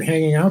discovered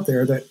hanging out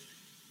there that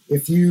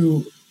if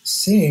you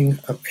sing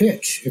a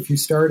pitch, if you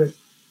start at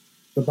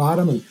the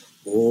bottom and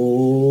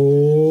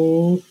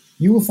oh,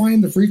 you will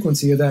find the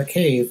frequency of that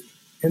cave,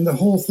 and the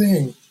whole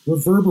thing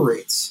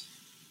reverberates,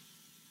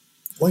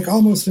 like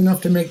almost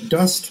enough to make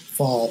dust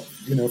fall,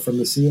 from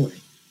the ceiling.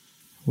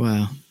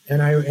 Wow.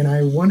 And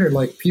I wondered,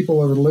 like,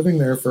 people are living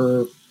there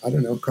for, I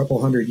don't know, a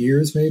couple hundred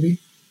years maybe.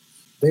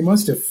 They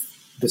must have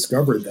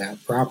discovered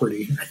that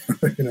property,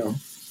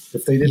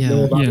 if they didn't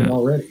know about it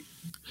already.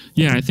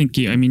 Yeah, I think,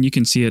 you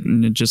can see it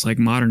in just like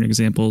modern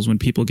examples when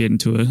people get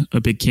into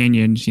a big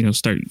canyon,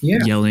 start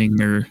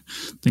yelling or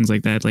things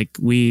like that. Like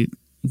we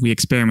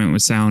experiment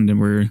with sound and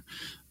we're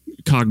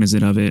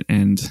cognizant of it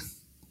and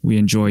we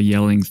enjoy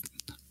yelling,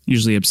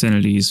 usually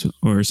obscenities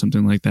or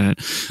something like that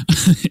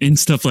and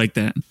stuff like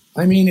that.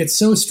 I mean, it's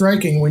so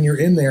striking when you're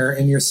in there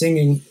and you're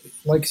singing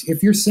like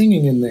if you're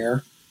singing in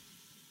there,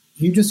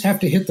 you just have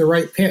to hit the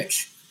right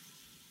pitch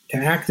to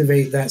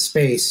activate that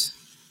space,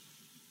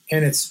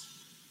 and it's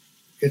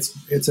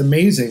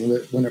amazing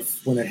that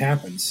when it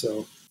happens.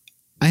 So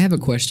I have a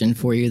question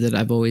for you that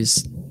I've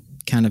always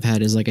kind of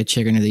had as like a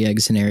chicken or the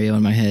egg scenario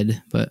in my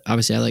head, but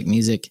obviously I like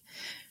music.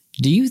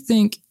 Do you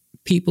think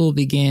people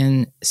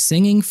began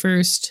singing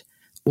first,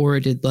 or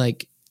did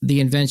like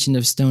the invention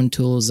of stone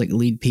tools like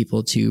lead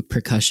people to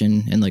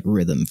percussion and like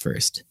rhythm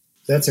first?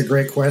 That's a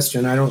great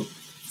question. I don't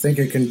think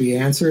it can be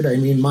answered. I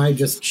mean, my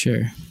just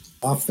Sure.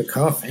 off the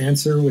cuff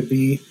answer would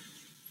be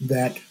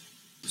that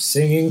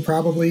singing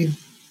probably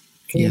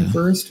came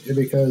first,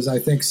 because I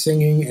think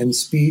singing and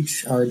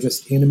speech are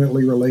just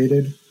intimately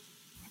related.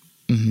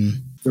 Mm-hmm.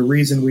 The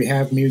reason we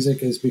have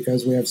music is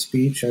because we have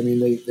speech. I mean,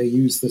 they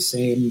use the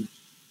same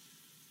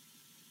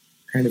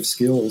kind of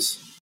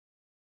skills.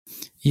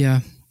 Yeah.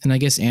 And I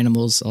guess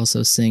animals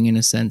also sing in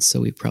a sense, so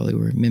we probably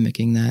were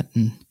mimicking that.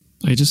 And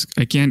I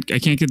can't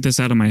get this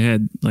out of my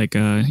head. Like,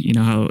 you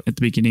know how at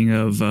the beginning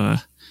of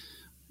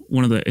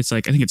one of the, it's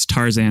like, I think it's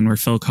Tarzan, where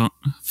Phil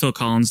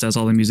Collins does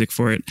all the music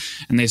for it,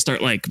 and they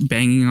start like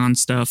banging on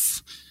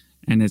stuff,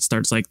 and it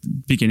starts like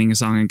beginning a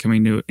song and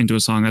coming into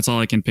a song. That's all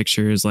I can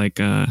picture is like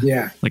a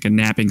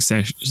napping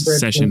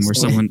session where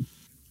someone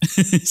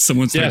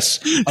yes,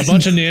 a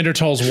bunch of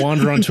Neanderthals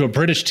wander onto a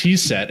British tea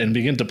set and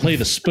begin to play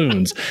the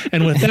spoons.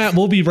 And with that,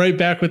 we'll be right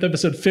back with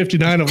episode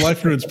 59 of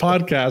Life Ruins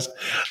Podcast.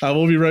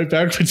 We'll be right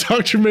back with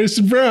Dr.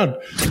 Mason Brown.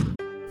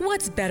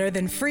 What's better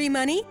than free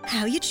money?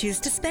 How you choose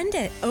to spend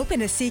it.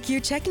 Open a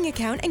CQ checking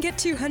account and get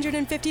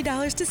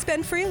 $250 to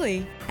spend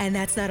freely. And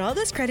that's not all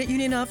this credit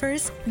union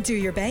offers. Do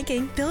your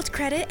banking, build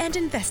credit, and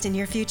invest in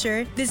your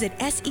future. Visit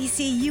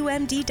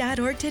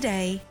secumd.org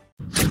today.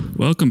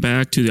 Welcome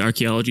back to the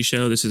Archaeology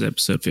Show. This is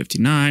episode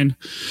 59.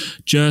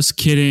 Just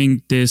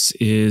kidding. This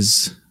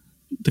is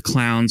the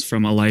clowns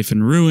from A Life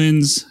in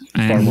Ruins.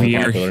 And we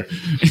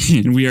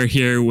are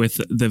here with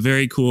the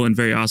very cool and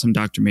very awesome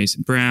Dr.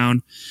 Mason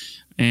Brown.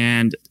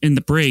 And in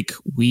the break,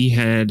 we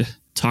had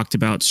talked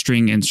about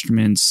string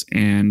instruments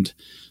and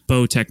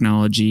bow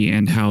technology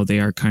and how they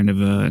are kind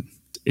of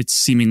it's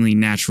seemingly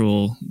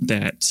natural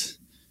that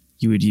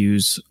you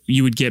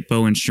would get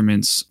bow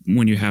instruments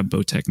when you have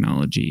bow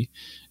technology.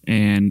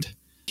 And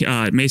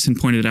Mason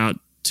pointed out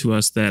to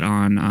us that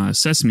on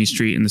Sesame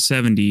Street in the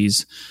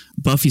 70s,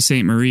 Buffy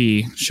St.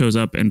 Marie shows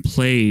up and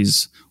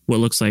plays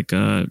what looks like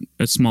a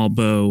small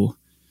bow,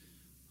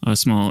 a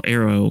small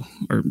arrow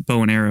or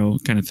bow and arrow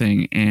kind of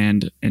thing,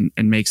 and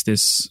makes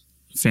this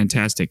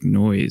fantastic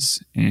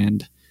noise.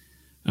 And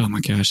oh my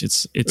gosh,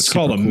 it's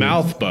called a cool.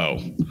 mouth bow.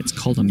 It's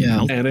called a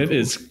mouth, and it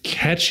is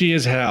catchy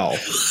as hell.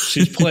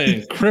 She's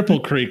playing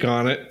Cripple Creek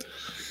on it,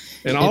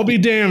 and I'll be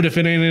damned if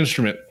it ain't an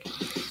instrument.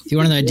 If you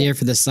want an idea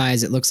for the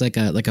size, it looks like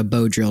a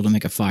bow drill to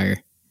make a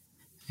fire.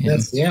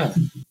 And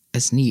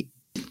that's neat.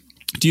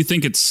 Do you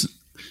think it's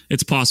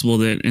possible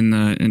that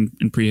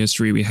in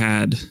prehistory we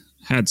had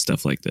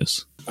stuff like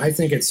this? I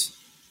think it's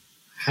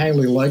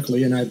highly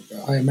likely, and I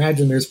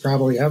imagine there's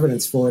probably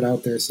evidence for it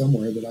out there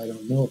somewhere that I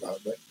don't know about.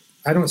 But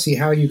I don't see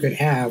how you could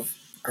have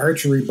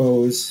archery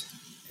bows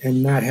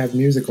and not have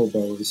musical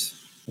bows,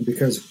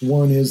 because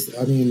one is,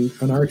 I mean,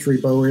 an archery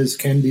bow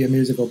can be a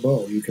musical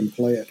bow. You can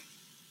play it.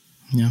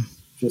 Yeah.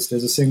 Just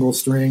as a single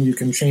string, you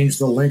can change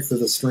the length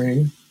of the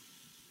string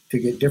to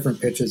get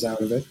different pitches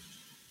out of it.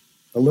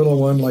 A little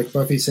one like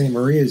Buffy St.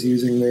 Marie is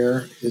using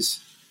there is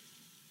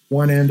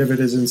one end of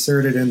it is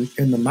inserted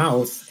in the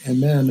mouth,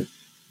 and then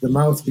the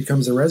mouth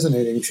becomes a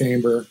resonating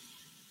chamber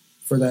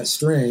for that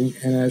string.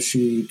 And as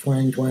she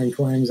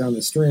twangs on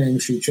the string,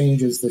 she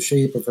changes the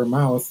shape of her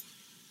mouth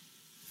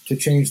to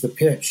change the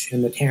pitch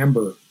and the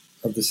timbre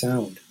of the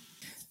sound.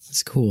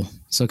 That's cool.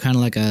 So kind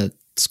of like a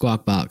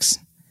squawk box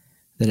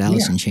that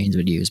Alice in Chains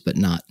would use, but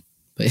not.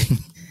 But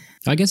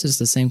I guess it's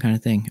the same kind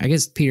of thing. I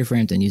guess Peter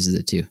Frampton uses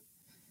it too.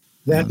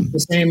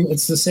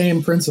 It's the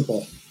same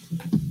principle.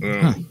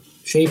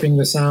 Shaping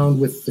the sound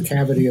with the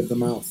cavity of the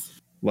mouth.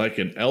 Like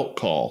an elk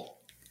call,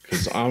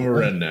 because I'm a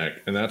redneck,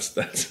 and that's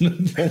the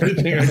only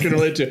thing I can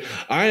relate to.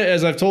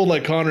 As I've told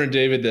like Connor and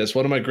David this,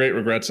 one of my great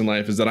regrets in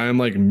life is that I am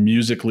like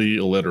musically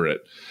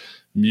illiterate.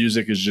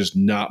 Music is just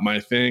not my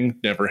thing,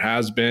 never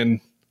has been.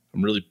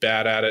 I'm really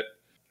bad at it.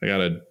 I got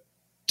a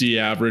D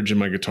average in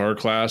my guitar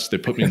class. They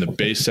put me in the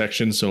bass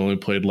section, so I only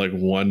played like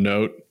one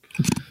note,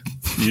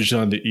 usually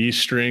on the E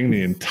string,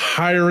 the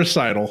entire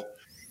recital.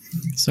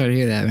 Sorry to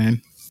hear that, man.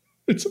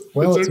 It's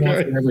okay.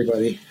 Not for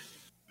everybody.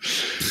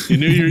 You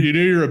knew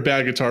you're a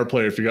bad guitar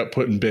player if you got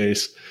put in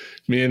bass.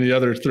 Me and the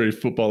other three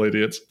football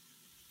idiots.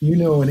 You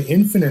know an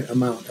infinite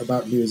amount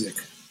about music.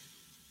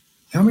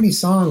 How many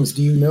songs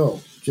do you know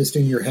just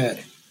in your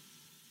head?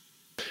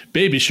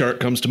 Baby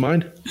Shark comes to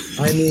mind.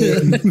 I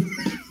mean,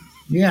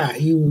 yeah,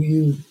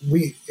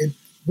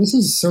 this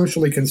is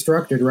socially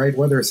constructed, right?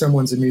 Whether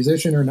someone's a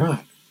musician or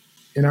not.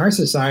 In our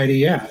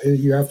society,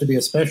 you have to be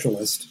a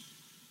specialist.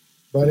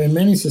 But in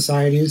many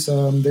societies,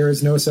 there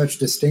is no such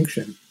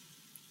distinction.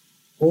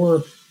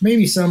 Or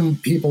maybe some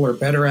people are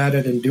better at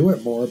it and do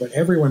it more, but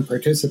everyone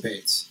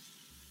participates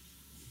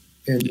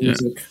in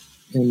music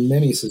in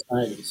many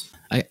societies.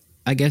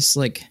 I guess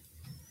like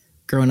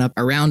growing up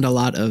around a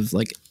lot of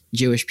like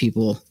Jewish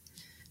people,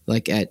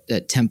 like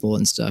at temple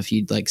and stuff,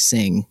 you'd like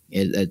sing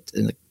it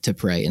to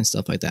pray and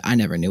stuff like that. I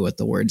never knew what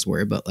the words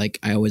were, but like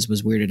I always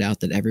was weirded out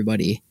that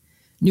everybody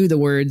knew the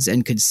words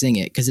and could sing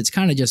it, because it's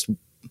kind of just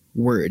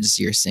words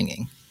you're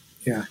singing.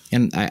 Yeah.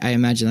 And I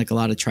imagine like a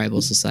lot of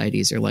tribal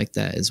societies are like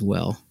that as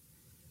well.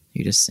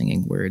 You're just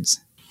singing words.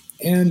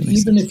 And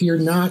even if you're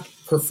not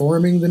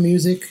performing the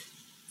music,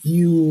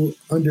 you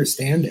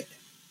understand it.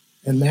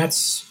 And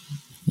that's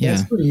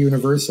pretty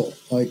universal.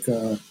 Like,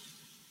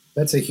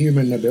 that's a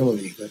human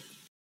ability.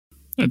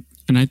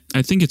 And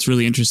I think it's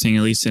really interesting,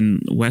 at least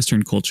in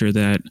Western culture,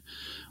 that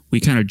we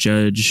kind of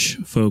judge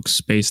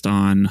folks based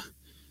on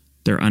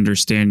their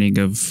understanding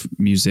of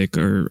music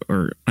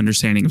or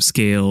understanding of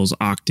scales,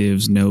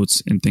 octaves,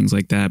 notes, and things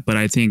like that. But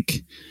I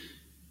think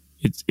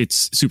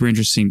it's super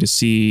interesting to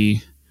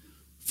see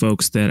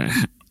folks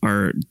that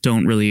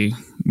don't really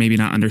maybe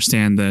not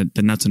understand the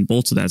nuts and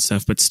bolts of that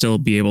stuff, but still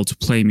be able to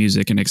play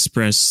music and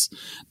express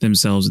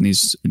themselves in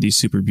these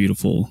super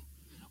beautiful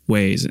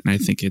ways. And I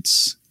think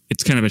it's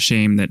kind of a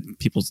shame that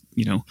people,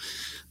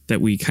 that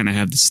we kind of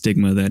have the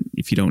stigma that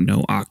if you don't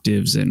know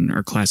octaves and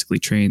are classically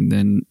trained,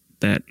 then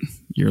that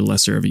you're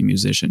lesser of a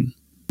musician.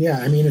 Yeah,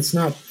 I mean, it's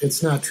not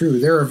true.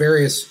 There are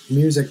various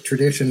music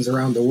traditions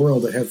around the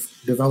world that have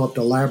developed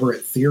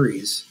elaborate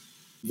theories.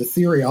 The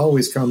theory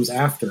always comes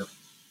after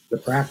the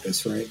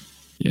practice, right?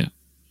 Yeah.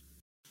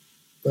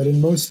 But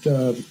in most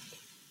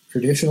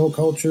traditional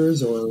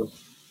cultures, or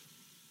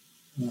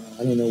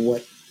I don't know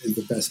what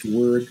the best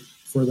word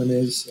for them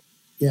is.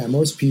 Yeah,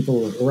 most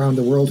people around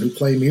the world who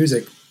play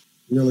music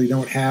really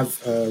don't have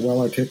a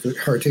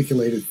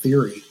well-articulated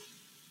theory.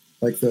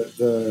 Like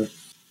the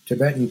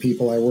Tibetan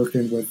people I worked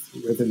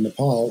with in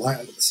Nepal,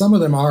 some of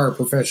them are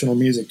professional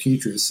music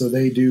teachers, so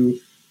they do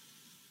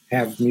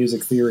have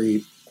music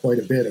theory, quite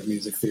a bit of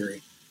music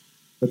theory.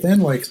 But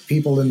then, like,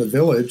 people in the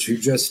village who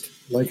just,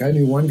 like, I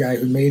knew one guy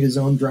who made his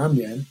own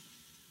drumyen.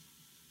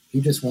 He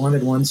just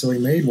wanted one, so he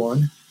made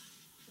one.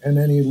 And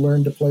then he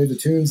learned to play the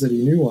tunes that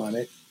he knew on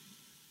it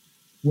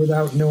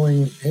without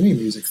knowing any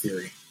music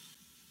theory.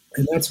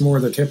 And that's more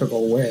the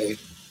typical way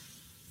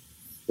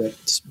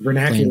that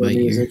vernacular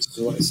music,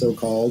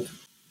 so-called,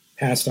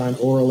 passed on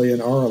orally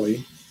and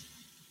orally,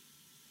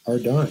 are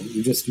done.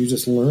 You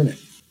just learn it.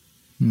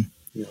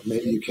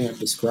 Maybe you can't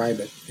describe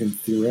it in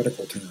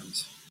theoretical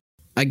terms.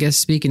 I guess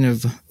speaking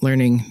of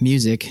learning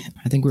music,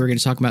 I think we were going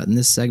to talk about in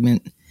this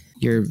segment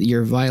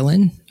your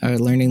violin, or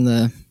learning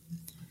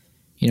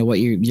what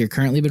you're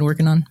currently been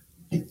working on.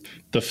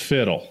 The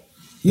fiddle.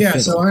 Yeah,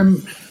 so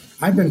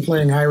I've been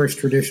playing Irish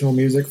traditional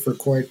music for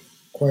quite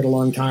a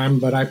long time,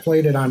 but I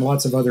played it on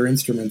lots of other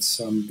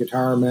instruments,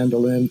 guitar,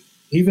 mandolin,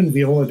 even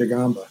viola da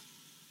gamba.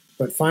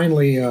 But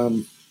finally,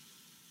 about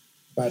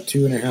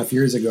 2.5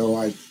 years ago,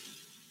 I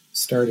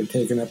started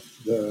taking up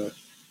the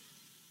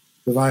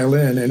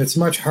violin, and it's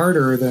much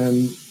harder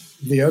than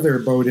the other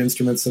bowed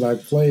instruments that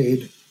I've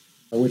played,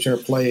 which are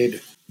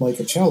played like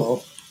a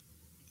cello,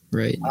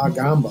 right? A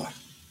gamba.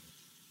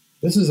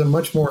 This is a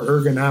much more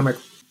ergonomic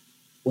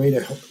way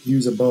to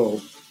use a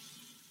bow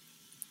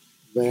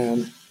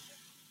than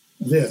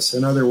this.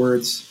 In other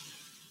words,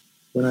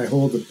 when I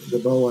hold the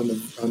bow on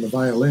the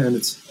violin,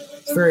 it's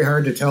very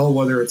hard to tell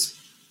whether it's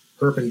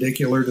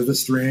perpendicular to the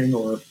string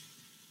or,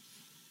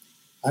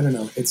 I don't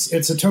know.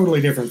 It's a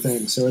totally different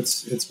thing. So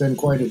it's been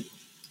quite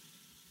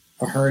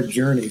a hard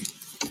journey.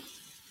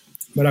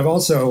 But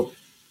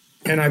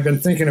I've been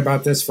thinking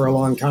about this for a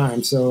long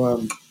time.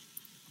 So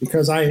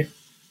because I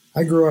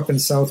grew up in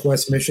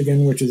Southwest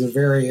Michigan, which is a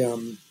very,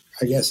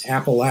 I guess,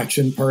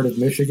 Appalachian part of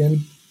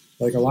Michigan.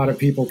 Like, a lot of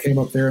people came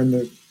up there in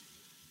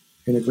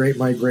a great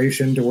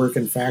migration to work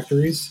in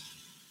factories.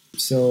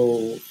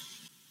 So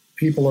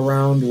people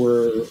around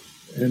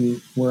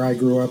where I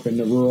grew up in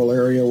the rural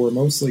area were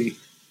mostly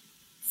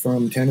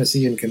from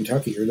Tennessee and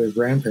Kentucky, or their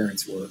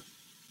grandparents were.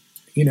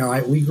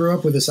 We grew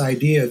up with this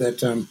idea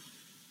that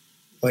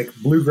like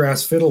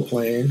bluegrass fiddle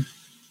playing,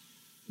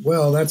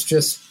 well, that's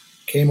just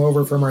came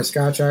over from our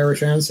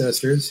Scotch-Irish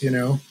ancestors,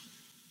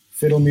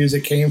 Fiddle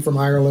music came from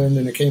Ireland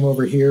and it came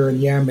over here, and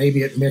yeah,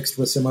 maybe it mixed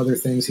with some other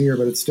things here,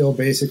 but it's still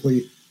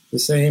basically the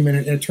same. And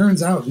it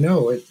turns out,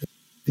 no,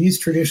 these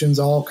traditions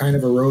all kind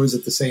of arose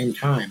at the same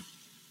time,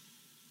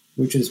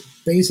 which is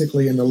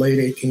basically in the late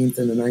 18th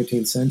and the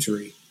 19th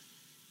century,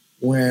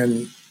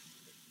 when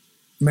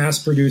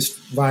mass-produced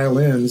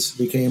violins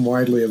became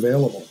widely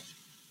available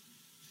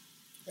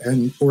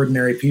and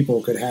ordinary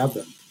people could have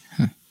them.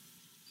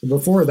 So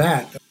before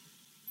that,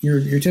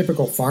 your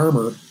typical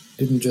farmer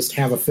didn't just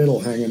have a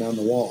fiddle hanging on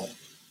the wall.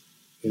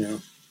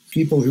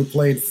 People who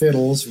played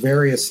fiddles,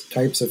 various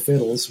types of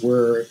fiddles,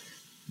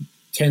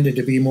 tended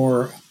to be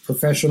more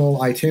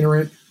professional,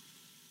 itinerant,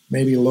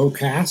 maybe low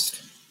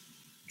caste,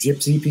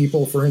 gypsy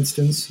people, for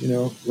instance,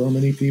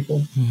 Romany people.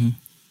 Mm-hmm.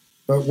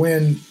 But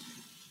when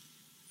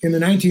in the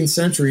 19th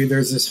century,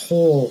 there's this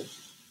whole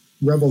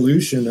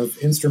revolution of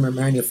instrument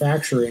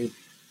manufacturing,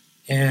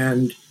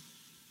 and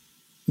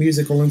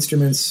musical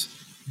instruments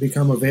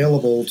become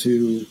available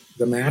to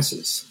the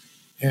masses.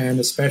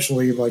 And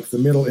especially like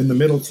in the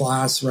middle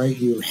class, right?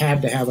 You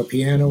had to have a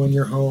piano in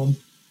your home.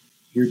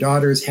 Your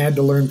daughters had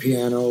to learn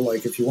piano.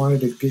 Like if you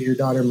wanted to get your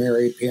daughter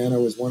married, piano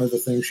was one of the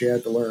things she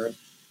had to learn.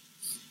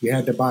 You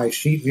had to buy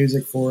sheet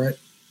music for it.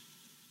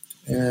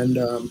 And,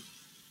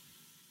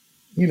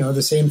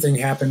 the same thing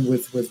happened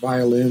with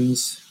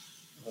violins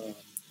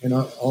and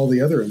all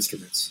the other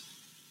instruments.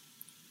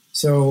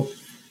 So,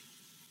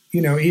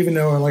 even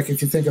though, like,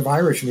 if you think of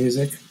Irish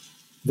music,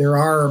 there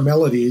are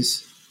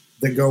melodies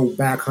that go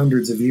back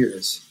hundreds of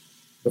years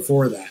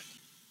before that.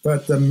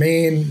 But the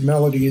main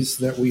melodies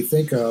that we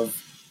think of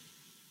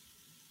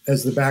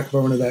as the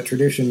backbone of that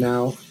tradition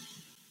now,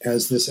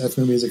 as this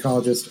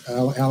ethnomusicologist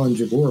Alan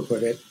Jabbour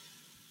put it,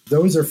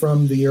 those are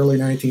from the early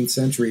 19th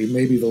century,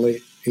 maybe the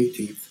late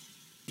 18th.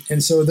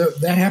 And so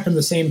that happened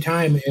the same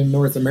time in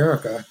North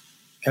America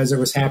as it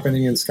was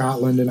happening in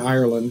Scotland and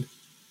Ireland.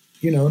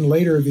 And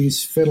later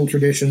these fiddle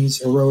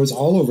traditions arose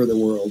all over the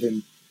world,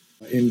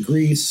 in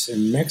Greece,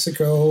 in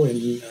Mexico,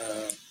 in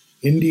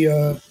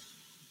India,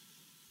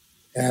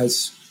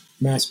 as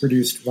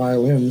mass-produced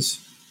violins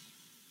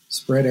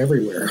spread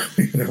everywhere,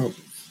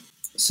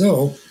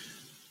 So,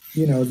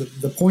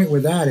 the point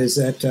with that is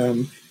that,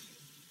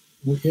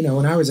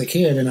 when I was a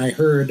kid and I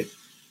heard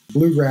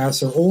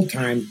bluegrass or old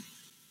time,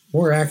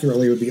 more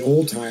accurately would be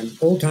old time.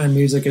 Old time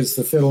music is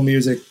the fiddle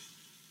music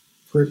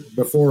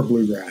before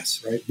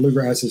bluegrass, right?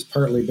 Bluegrass is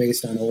partly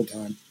based on old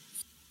time.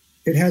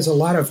 It has a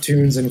lot of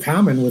tunes in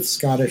common with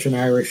Scottish and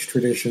Irish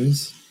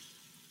traditions,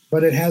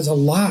 but it has a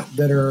lot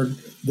that are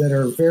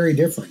very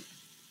different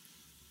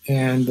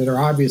and that are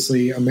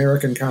obviously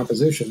American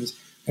compositions,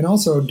 and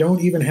also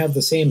don't even have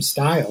the same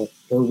style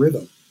or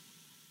rhythm.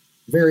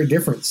 Very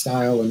different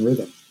style and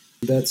rhythm.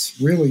 That's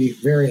really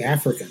very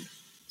African.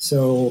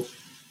 So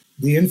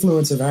the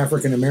influence of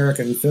African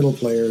American fiddle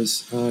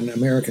players on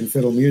American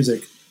fiddle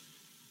music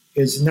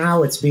is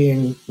now it's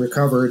being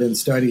recovered and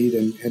studied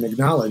and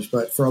acknowledged,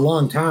 but for a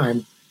long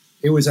time,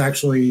 it was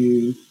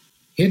actually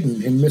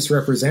hidden and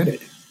misrepresented.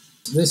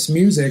 This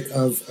music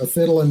of a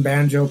fiddle and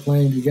banjo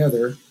playing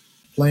together,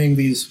 playing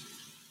these,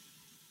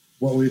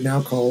 what we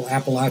now call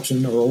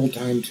Appalachian or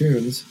old-time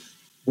tunes,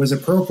 was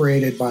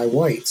appropriated by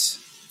whites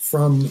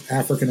from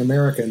African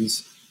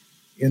Americans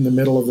in the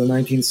middle of the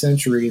 19th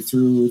century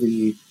through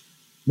the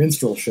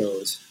minstrel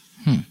shows.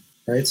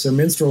 Right? So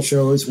minstrel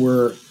shows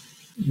were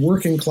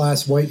working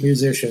class white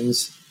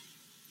musicians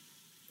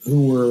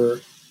who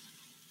were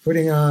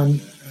putting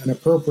on an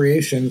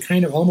appropriation,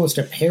 kind of almost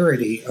a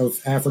parody of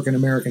African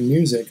American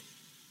music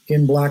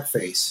in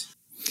blackface.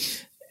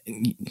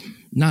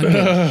 Not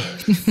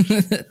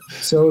good.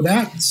 So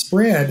that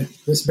spread,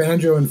 this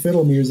banjo and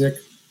fiddle music,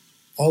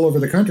 all over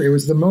the country. It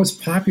was the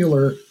most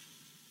popular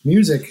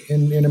music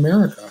in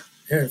America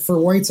for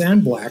whites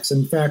and blacks.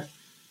 In fact,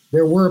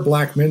 there were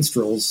black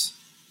minstrels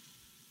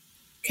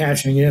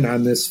cashing in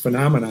on this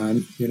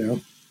phenomenon,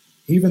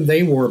 even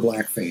they wore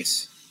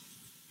blackface.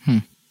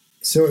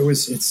 So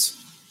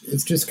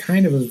it's just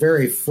kind of a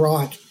very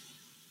fraught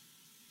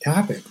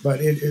topic, but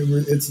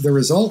it's the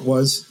result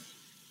was,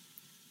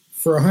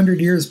 for 100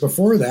 years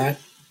before that,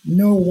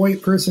 no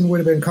white person would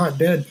have been caught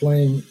dead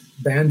playing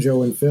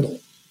banjo and fiddle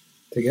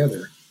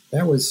together.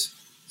 That was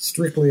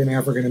strictly an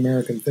African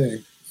American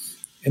thing.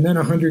 And then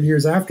 100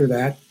 years after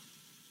that,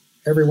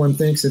 everyone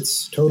thinks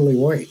it's totally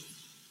white.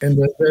 And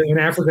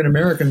African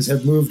Americans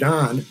have moved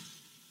on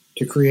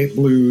to create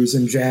blues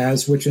and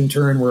jazz, which in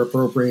turn were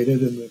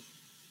appropriated. And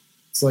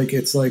it's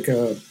like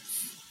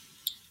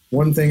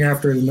one thing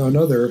after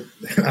another,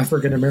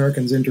 African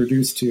Americans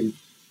introduced to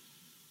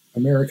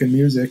American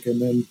music.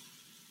 And then,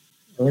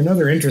 or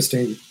another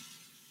interesting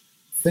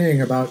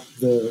thing about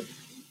the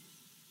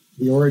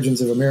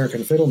origins of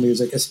American fiddle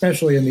music,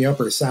 especially in the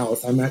Upper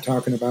South. I'm not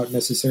talking about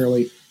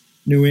necessarily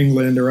New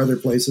England or other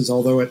places,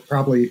 although it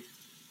probably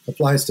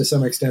applies to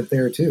some extent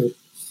there too,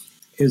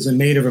 is a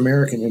Native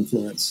American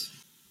influence,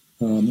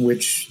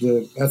 which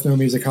the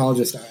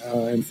ethnomusicologist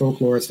and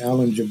folklorist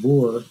Alan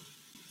Jabbour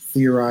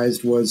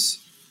theorized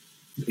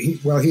he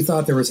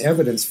thought there was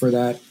evidence for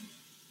that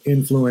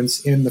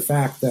influence in the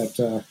fact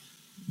that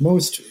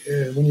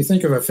when you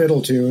think of a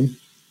fiddle tune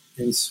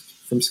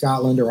from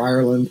Scotland or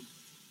Ireland,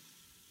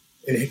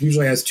 it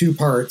usually has two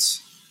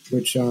parts,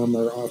 which are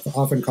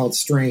often called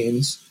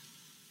strains.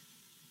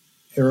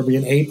 There will be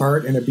an A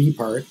part and a B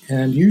part,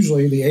 and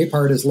usually the A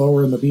part is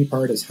lower and the B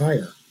part is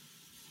higher.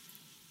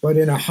 But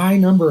in a high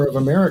number of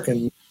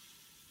American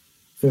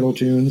fiddle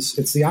tunes,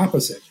 it's the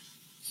opposite.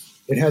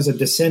 It has a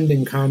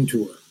descending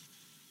contour.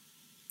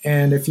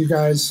 And if you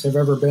guys have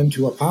ever been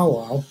to a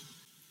powwow,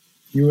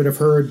 you would have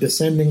heard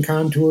descending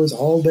contours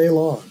all day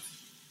long,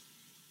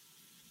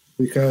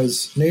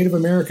 because Native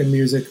American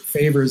music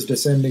favors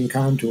descending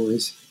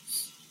contours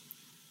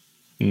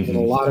in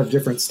a lot of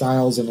different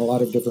styles in a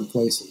lot of different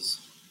places.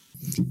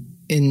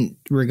 In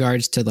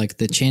regards to like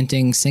the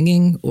chanting,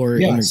 singing, or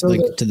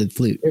to the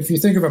flute? If you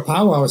think of a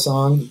powwow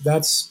song,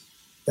 that's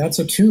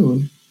a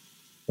tune,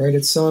 right?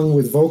 It's sung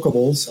with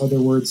vocables, other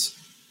words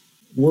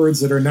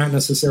that are not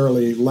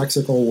necessarily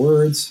lexical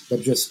words,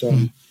 but just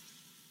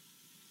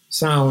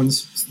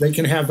sounds. They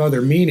can have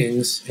other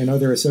meanings and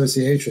other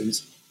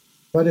associations.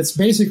 But it's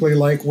basically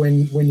like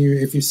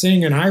if you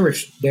sing an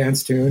Irish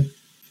dance tune,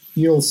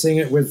 you'll sing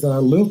it with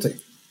lilting.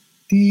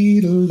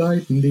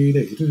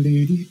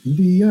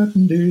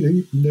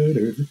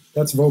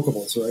 That's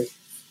vocables, right?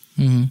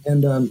 Mm-hmm.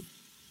 And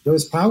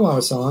those powwow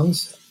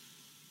songs,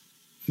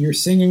 you're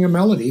singing a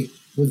melody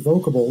with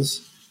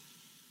vocables,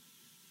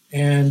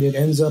 and it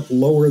ends up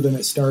lower than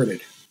it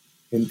started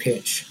in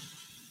pitch.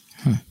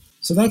 Huh.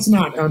 So that's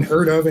not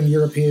unheard of in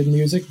European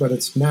music, but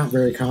it's not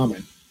very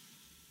common.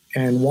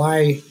 And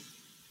why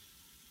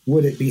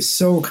would it be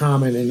so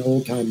common in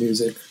old-time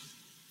music?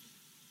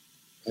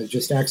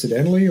 Just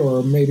accidentally,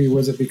 or maybe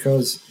was it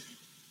because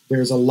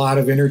there's a lot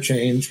of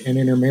interchange and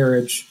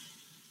intermarriage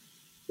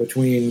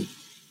between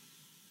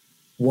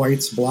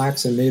whites,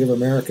 blacks, and Native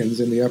Americans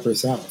in the Upper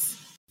South?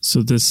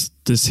 So this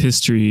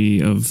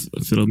history of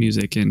fiddle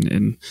music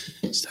and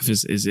stuff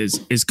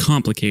is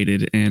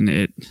complicated,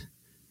 and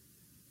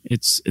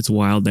it's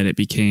wild that it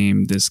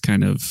became this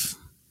kind of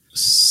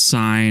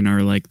sign,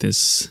 or like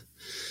this.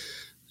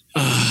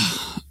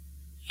 I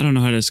don't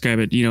know how to describe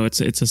it. You know, it's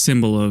a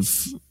symbol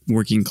of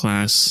working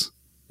class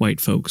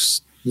white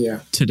folks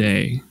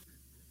today,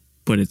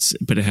 but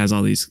it has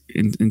all these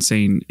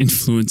insane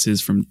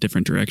influences from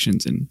different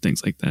directions and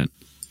things like that.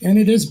 And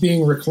it is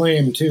being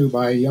reclaimed too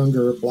by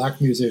younger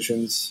black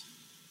musicians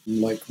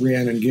like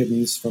Rhiannon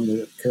Giddens from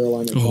the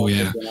Carolina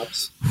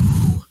Drops.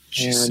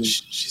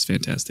 She's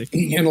fantastic.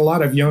 And a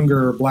lot of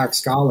younger black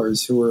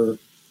scholars who are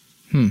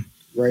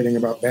writing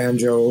about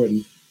banjo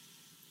and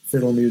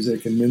fiddle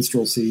music and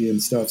minstrelsy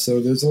and stuff. So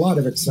there's a lot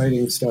of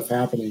exciting stuff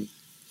happening.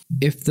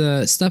 If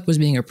the stuff was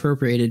being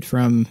appropriated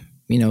from,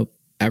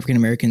 African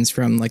Americans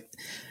from, like,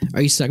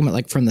 are you talking about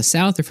like from the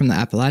South or from the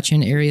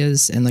Appalachian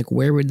areas? And like,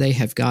 where would they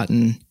have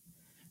gotten,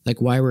 like,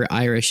 why were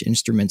Irish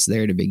instruments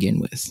there to begin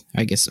with,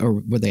 I guess, or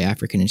were they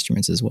African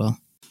instruments as well?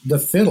 The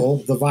fiddle,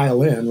 the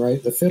violin,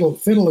 right? The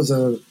fiddle is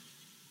a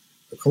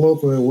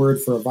colloquial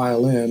word for a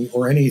violin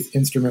or any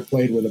instrument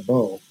played with a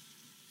bow.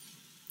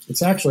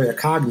 It's actually a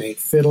cognate,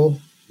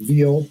 fiddle,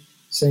 viol,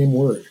 same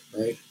word,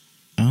 right?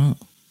 Oh.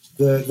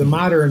 The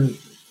modern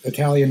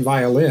Italian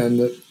violin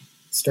that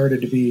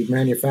started to be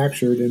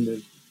manufactured in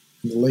the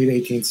late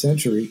 18th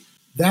century,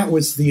 that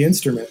was the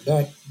instrument.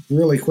 That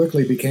really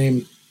quickly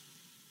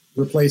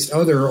replaced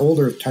other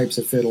older types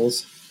of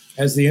fiddles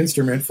as the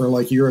instrument for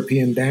like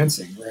European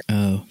dancing, right?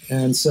 Oh.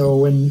 And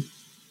so in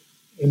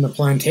the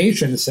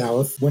plantation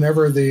South,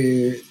 whenever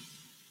the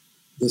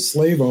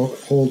slave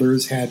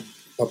holders had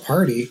a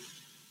party,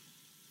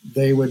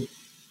 they would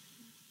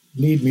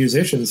need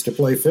musicians to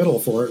play fiddle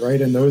for it,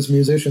 right? And those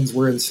musicians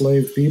were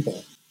enslaved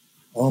people,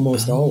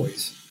 almost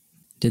always.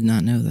 Did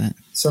not know that.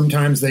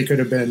 Sometimes they could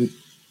have been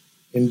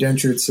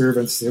indentured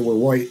servants that were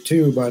white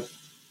too, but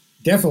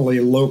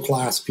definitely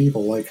low-class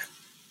people, like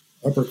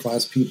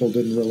upper-class people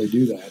didn't really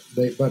do that.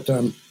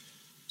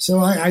 So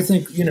I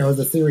think,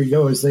 the theory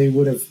goes they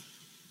would have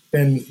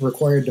been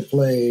required to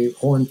play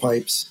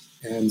hornpipes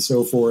and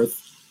so forth.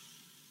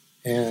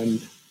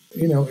 And,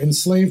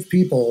 enslaved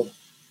people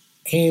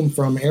came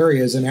from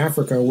areas in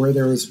Africa where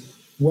there was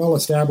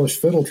well-established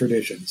fiddle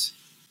traditions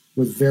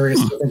with various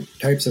different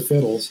types of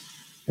fiddles.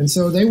 And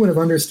so they would have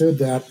understood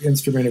that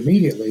instrument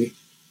immediately,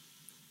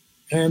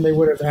 and they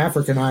would have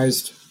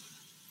Africanized.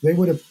 They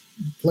would have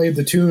played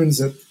the tunes,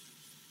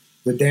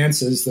 the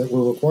dances that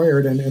were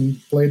required,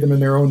 and played them in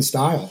their own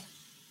style,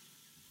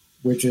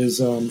 which is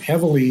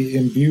heavily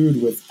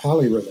imbued with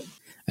polyrhythm.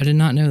 I did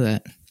not know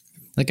that.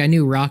 Like, I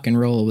knew rock and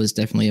roll was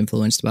definitely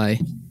influenced by,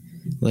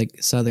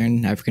 like,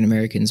 Southern African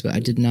Americans, but I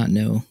did not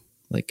know,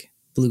 like,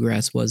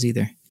 bluegrass was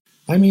either.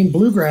 I mean,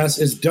 bluegrass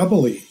is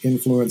doubly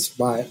influenced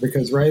by it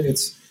because, right,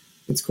 it's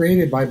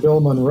created by Bill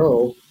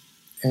Monroe,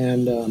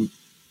 and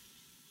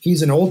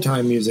he's an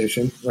old-time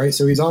musician, right?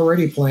 So he's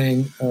already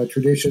playing a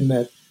tradition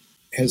that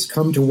has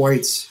come to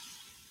whites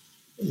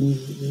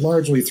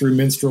largely through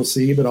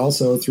minstrelsy, but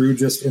also through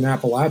just in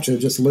Appalachia,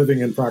 just living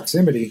in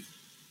proximity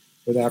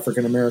with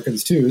African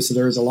Americans too. So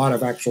there's a lot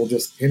of actual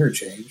just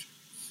interchange.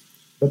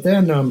 But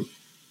then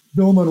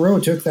Bill Monroe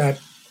took that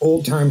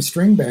old-time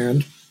string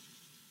band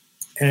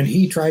and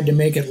he tried to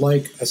make it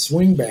like a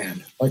swing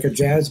band, like a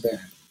jazz band.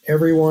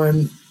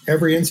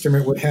 Every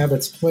instrument would have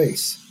its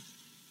place.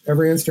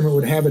 Every instrument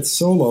would have its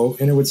solo,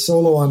 and it would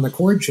solo on the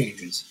chord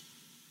changes,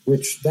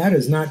 which that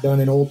is not done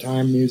in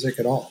old-time music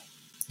at all.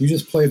 You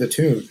just play the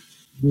tune.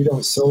 You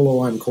don't solo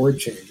on chord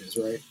changes,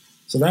 right?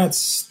 So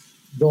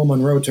Bill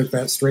Monroe took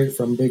that straight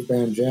from big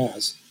band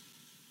jazz,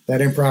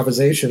 that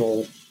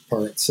improvisational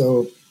part.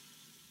 So,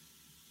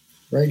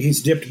 right,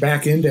 he's dipped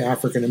back into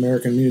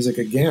African-American music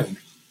again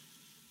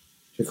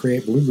to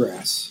create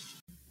bluegrass.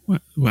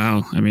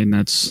 Wow. I mean,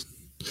 that's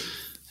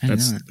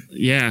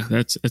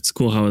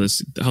cool how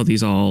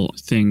these all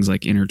things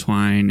like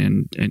intertwine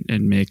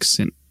and mix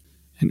and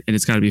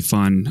it's got to be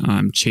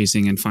fun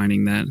chasing and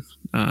finding that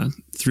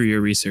through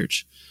your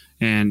research.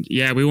 And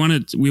yeah, we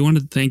wanted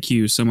to thank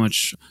you so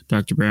much,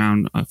 Dr.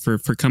 Brown, for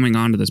coming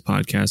on to this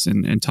podcast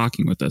and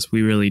talking with us.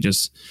 We really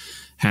just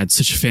had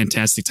such a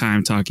fantastic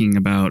time talking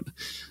about.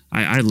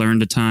 I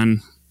learned a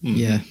ton.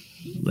 Yeah.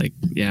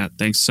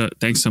 Thanks so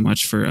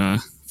much for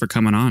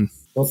coming on.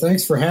 Well,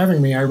 thanks for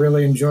having me. I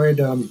really enjoyed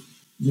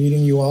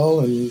meeting you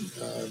all. And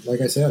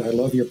like I said, I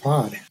love your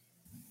pod.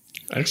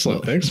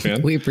 Excellent. Thanks,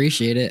 man. We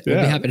appreciate it.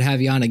 We'll be happy to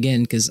have you on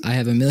again because I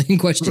have a million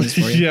questions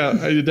for you. Yeah,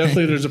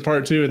 definitely. There's a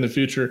part 2 in the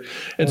future.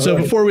 And all so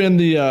right. Before we end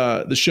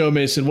the show,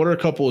 Mason, what are a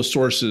couple of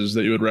sources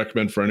that you would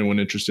recommend for anyone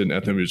interested in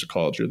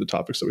ethnomusicology or the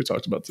topics that we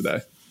talked about today?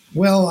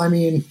 Well, I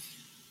mean,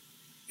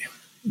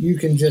 you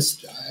can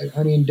just,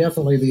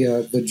 definitely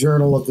the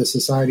Journal of the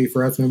Society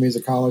for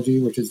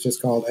Ethnomusicology, which is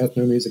just called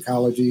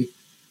Ethnomusicology.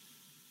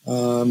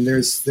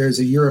 There's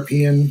a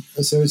European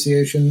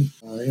Association,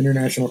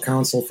 International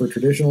Council for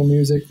Traditional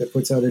Music, that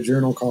puts out a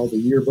journal called the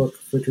Yearbook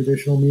for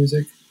Traditional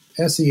Music.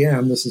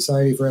 SEM, the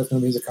Society for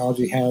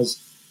Ethnomusicology,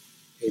 has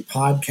a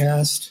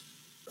podcast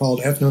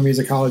called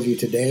Ethnomusicology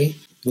Today,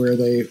 where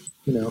they,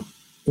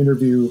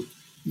 interview,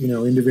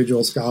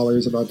 individual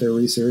scholars about their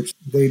research.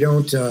 They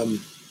don't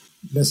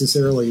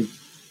necessarily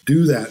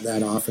do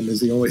that often, is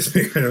the only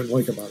thing I don't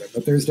like about it.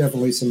 But there's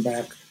definitely some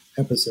back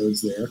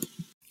episodes there.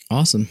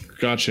 Awesome.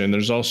 Gotcha. And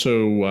there's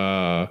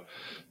also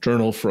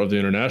Journal of the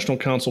International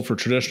Council for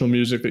Traditional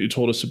Music that you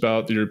told us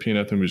about, the European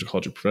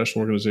Ethnomusicology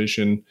Professional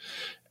Organization,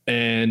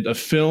 and a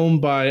film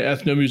by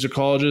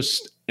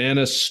ethnomusicologist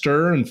Anna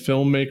Sturr and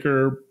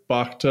filmmaker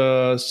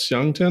Bhakta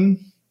Syangtan.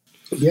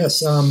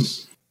 Yes.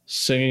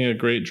 Singing a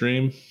Great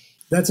Dream.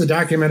 That's a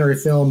documentary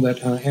film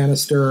that Anna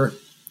Sturr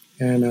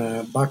and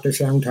Bhakta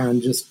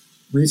Syangtan just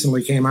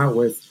recently came out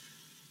with,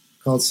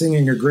 called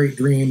Singing a Great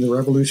Dream, The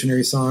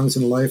Revolutionary Songs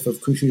and Life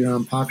of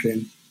Khushidham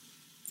Pakrin.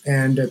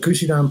 And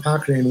Khushidham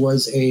Pakrin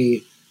was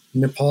a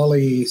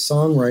Nepali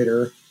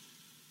songwriter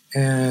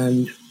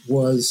and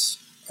was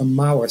a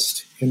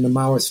Maoist in the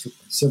Maoist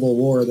civil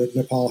war that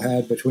Nepal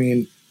had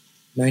between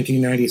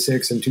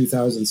 1996 and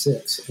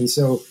 2006. And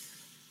so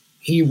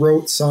he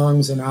wrote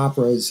songs and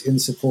operas in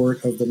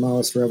support of the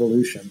Maoist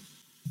revolution.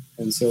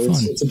 And so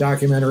it's a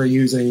documentary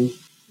using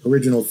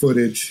original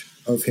footage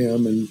of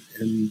him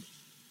and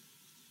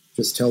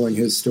just telling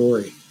his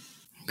story.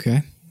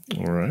 Okay.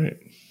 All right.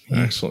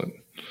 Excellent.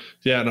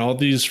 Yeah. And all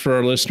these for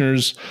our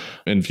listeners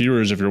and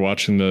viewers, if you're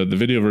watching the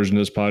video version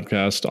of this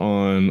podcast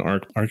on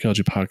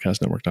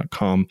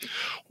archaeologypodcastnetwork.com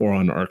or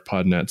on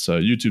ArcPodNet's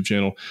YouTube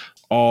channel,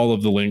 all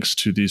of the links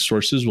to these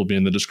sources will be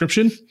in the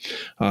description.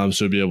 So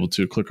you'll be able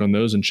to click on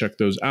those and check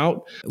those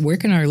out. Where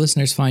can our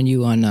listeners find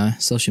you on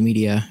social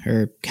media,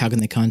 or how can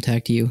they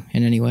contact you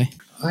in any way?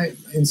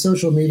 In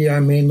social media,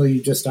 I'm mainly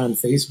just on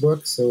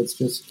Facebook. So it's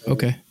just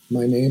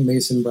my name,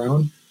 Mason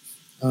Brown.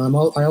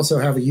 I also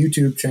have a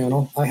YouTube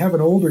channel. I have an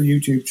older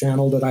YouTube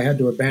channel that I had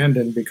to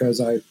abandon because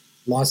I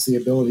lost the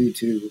ability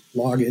to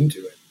log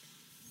into it.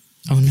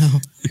 Oh, no.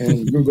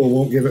 And Google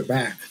won't give it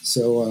back.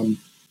 So,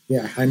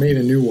 I made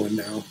a new one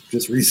now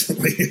just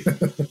recently.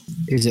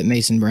 Is it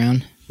Mason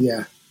Brown?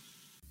 Yeah.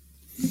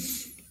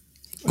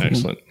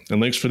 Excellent.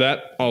 And links for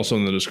that also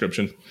in the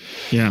description.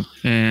 Yeah.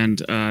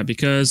 And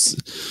because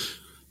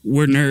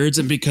we're nerds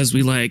and because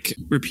we like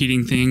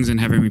repeating things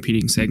and having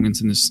repeating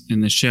segments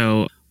in this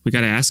show, we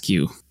got to ask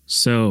you.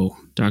 So,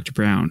 Dr.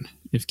 Brown,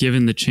 if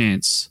given the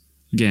chance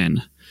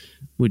again,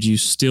 would you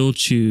still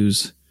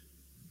choose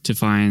to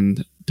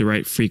find the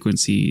right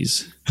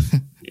frequencies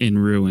in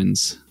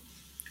ruins?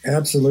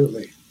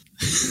 Absolutely.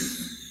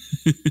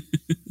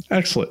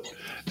 Excellent.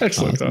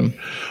 Awesome.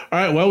 All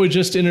right. Well, we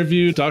just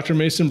interviewed Dr.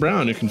 Mason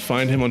Brown. You can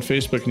find him on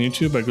Facebook and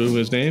YouTube by Googling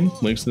his name.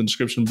 Links in the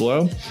description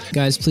below.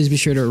 Guys, please be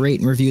sure to rate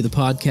and review the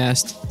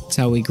podcast. It's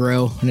how we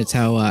grow, and it's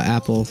how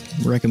Apple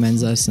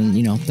recommends us, and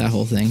that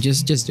whole thing.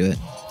 Just do it.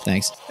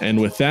 Thanks.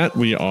 And with that,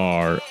 we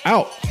are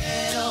out.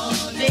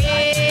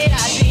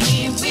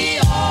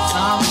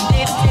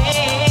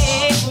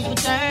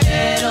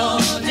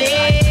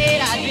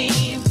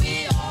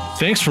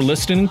 Thanks for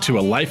listening to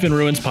A Life in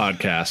Ruins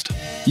podcast.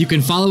 You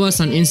can follow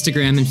us on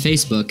Instagram and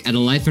Facebook at A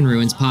Life in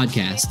Ruins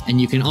podcast, and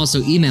you can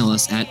also email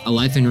us at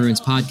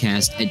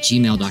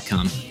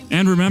alifeinruinspodcast@gmail.com.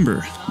 And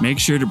remember, make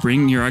sure to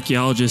bring your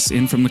archaeologists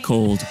in from the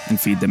cold and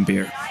feed them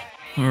beer.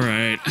 All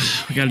right,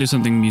 we got to do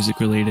something music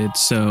related.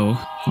 So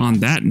on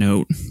that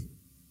note,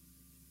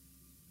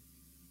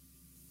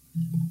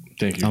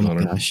 thank you, oh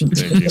Connor. My gosh.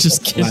 Thank you.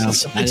 Just kidding. Wow,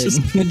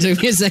 it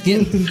took me a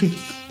second.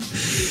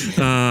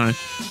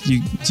 Do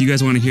you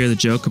guys want to hear the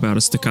joke about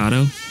a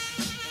staccato?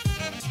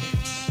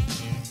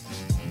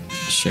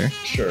 Sure.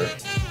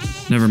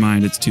 Never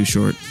mind, it's too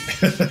short.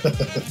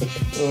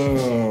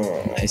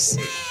 Oh, Nice.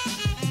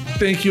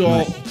 thank you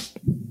all.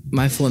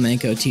 My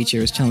flamenco teacher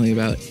was telling me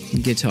about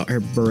guitar or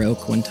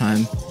Baroque one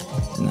time.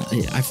 And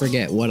I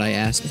forget what I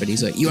asked, but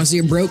he's like, "You want to see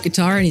a Baroque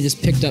guitar?" And he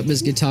just picked up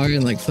his guitar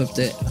and flipped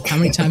it. How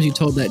many times you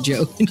told that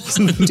joke? Too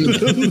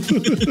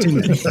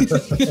many.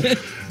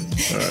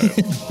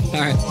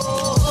 All right.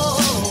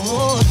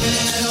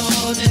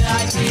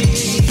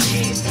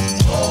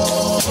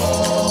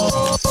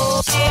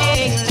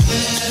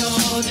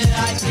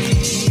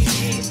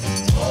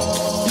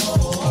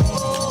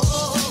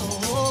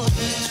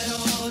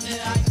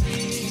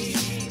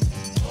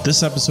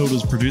 This episode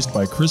was produced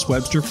by Chris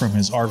Webster from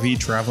his RV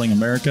Traveling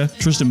America,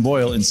 Tristan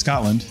Boyle in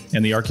Scotland,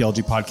 and the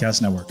Archaeology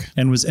Podcast Network,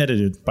 and was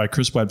edited by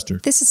Chris Webster.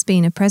 This has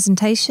been a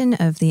presentation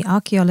of the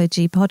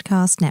Archaeology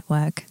Podcast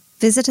Network.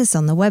 Visit us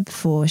on the web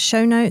for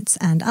show notes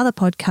and other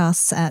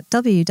podcasts at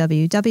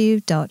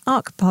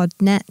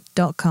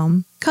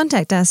www.archpodnet.com.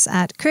 Contact us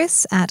at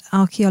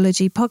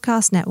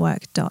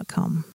chris@archaeologypodcastnetwork.com.